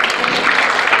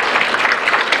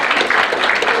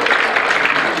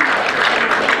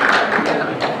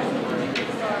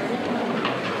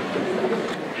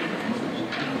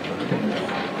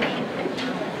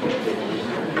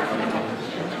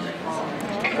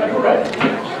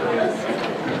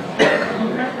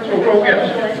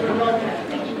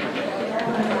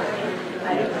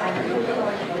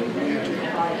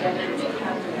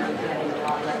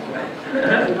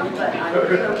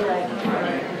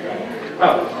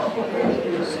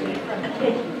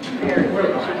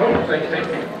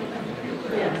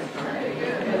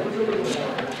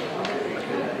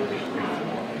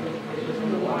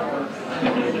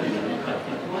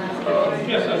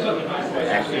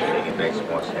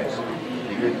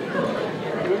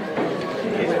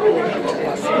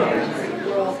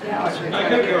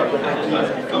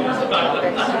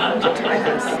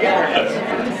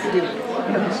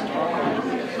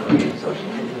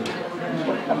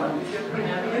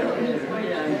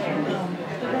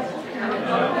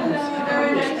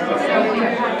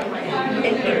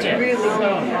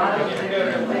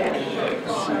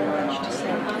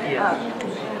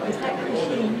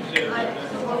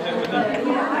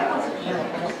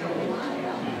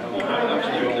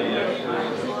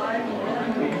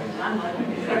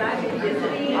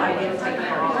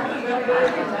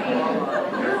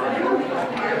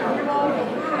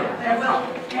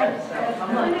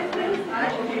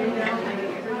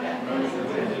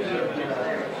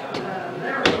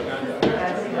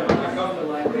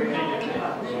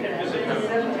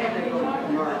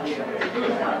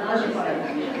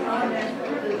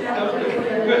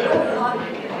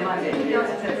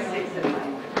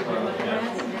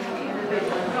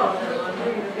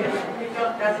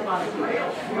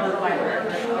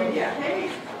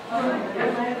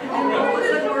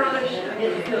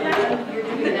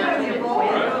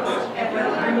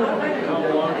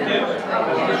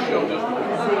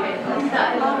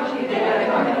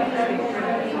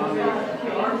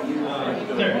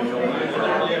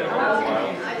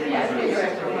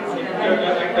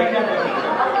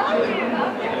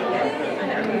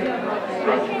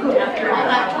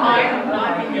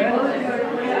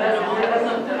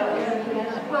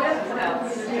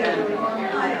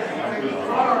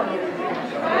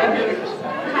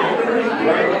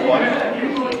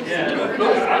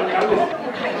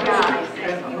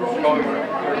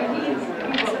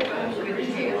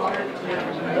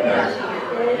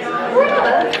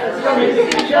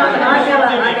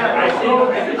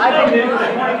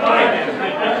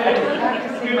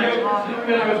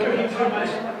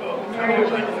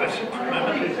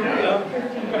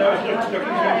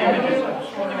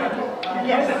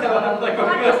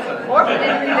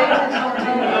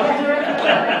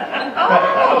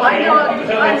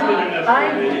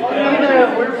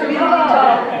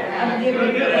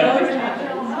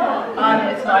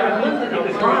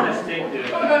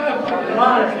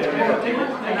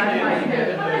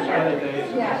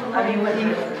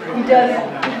 He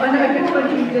does.